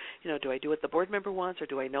member, do I do what the board member wants, or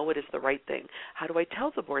do I know it is the right thing? How do I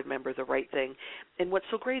tell the board member the right thing? And what's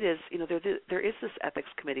so great is, there is this ethics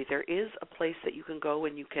committee. There is a place that you can go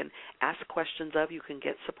and you can ask questions of, you can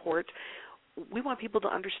get support. We want people to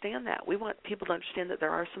understand that. We want people to understand that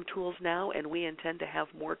there are some tools now, and we intend to have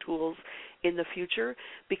more tools in the future,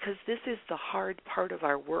 because this is the hard part of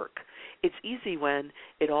our work. It's easy when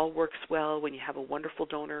it all works well, when you have a wonderful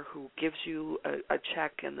donor who gives you a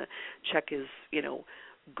check, and the check is,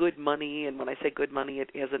 good money. And when I say good money, it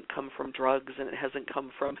hasn't come from drugs, and it hasn't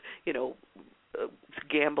come from,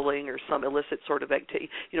 gambling or some illicit sort of activity.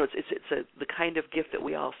 It's the kind of gift that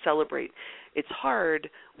we all celebrate. It's hard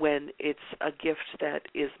when it's a gift that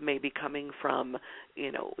is maybe coming from,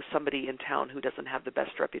 somebody in town who doesn't have the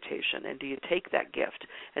best reputation. And do you take that gift?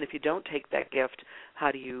 And if you don't take that gift,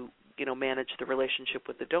 how do you manage the relationship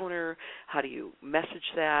with the donor? How do you message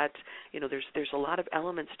that? There's a lot of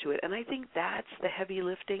elements to it, and I think that's the heavy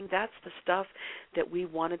lifting. That's the stuff that we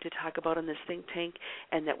wanted to talk about in this think tank,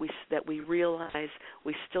 and that we realize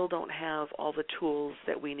we still don't have all the tools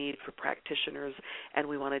that we need for practitioners, and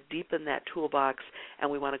we want to deepen that toolbox, and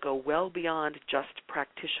we want to go well beyond just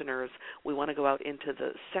practitioners. We want to go out into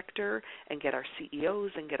the sector and get our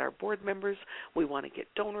CEOs and get our board members. We want to get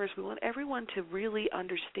donors. We want everyone to really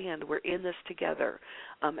understand we're in this together,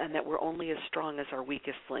 and that we're only as strong as our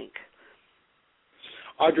weakest link.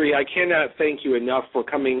 Audrey, I cannot thank you enough for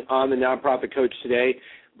coming on the Nonprofit Coach today,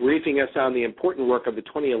 briefing us on the important work of the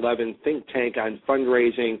 2011 think tank on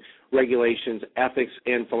fundraising, regulations, ethics,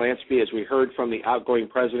 and philanthropy. As we heard from the outgoing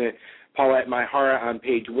president, Paulette Mihara on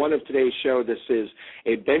page 1 of today's show. This is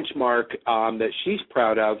a benchmark that she's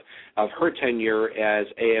proud of her tenure as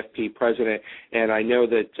AFP president, and I know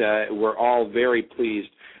that we're all very pleased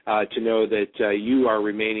to know that you are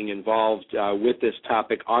remaining involved with this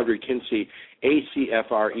topic. Audrey Kinsey,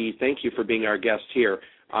 ACFRE, thank you for being our guest here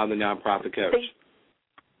on the Nonprofit Coach.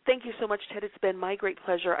 Thank you so much, Ted. It's been my great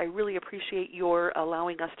pleasure. I really appreciate your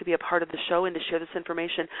allowing us to be a part of the show and to share this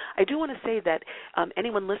information. I do want to say that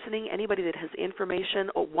anyone listening, anybody that has information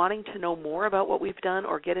or wanting to know more about what we've done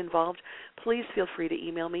or get involved, please feel free to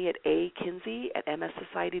email me at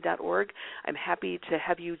akinsey@mssociety.org. I'm happy to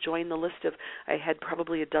have you join the list of, I had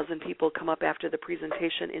probably a dozen people come up after the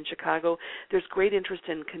presentation in Chicago. There's great interest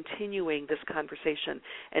in continuing this conversation,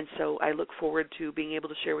 and so I look forward to being able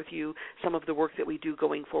to share with you some of the work that we do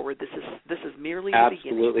going forward. This is merely the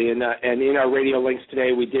beginning. Absolutely, and in our radio links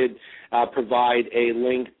today, we did provide a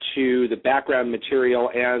link to the background material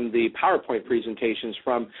and the PowerPoint presentations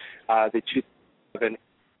from the 2007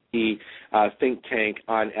 think tank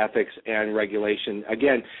on ethics and regulation.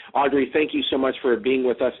 Again, Audrey, thank you so much for being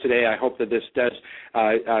with us today. I hope that this does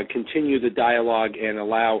continue the dialogue and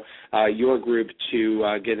allow your group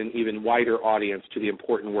to get an even wider audience to the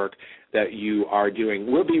important work that you are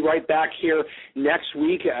doing. We'll be right back here next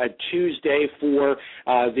week, Tuesday, for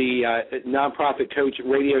the Nonprofit Coach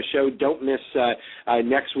radio show. Don't miss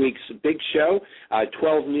next week's big show,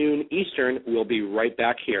 12 noon Eastern. We'll be right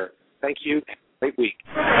back here. Thank you. Great week.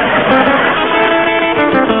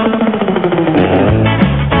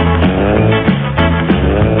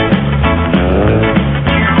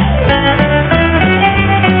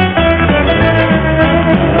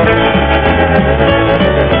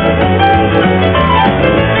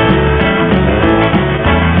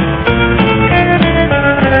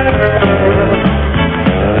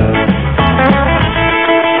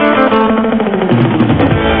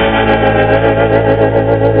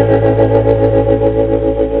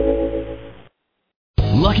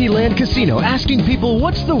 Casino, asking people,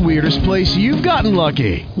 what's the weirdest place you've gotten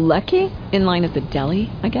lucky? Lucky? In line at the deli,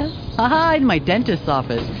 I guess? Aha, in my dentist's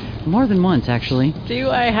office. More than once, actually. Do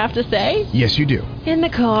I have to say? Yes, you do. In the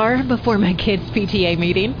car before my kids' PTA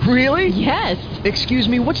meeting. Really? Yes. Excuse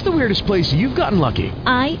me, what's the weirdest place you've gotten lucky?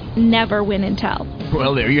 I never win and tell.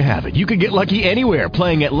 Well, there you have it. You can get lucky anywhere,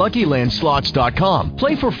 playing at LuckyLandSlots.com.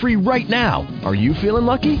 Play for free right now. Are you feeling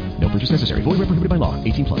lucky? No purchase necessary. Void where prohibited by law.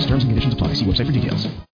 18+. Terms and conditions apply. See website for details.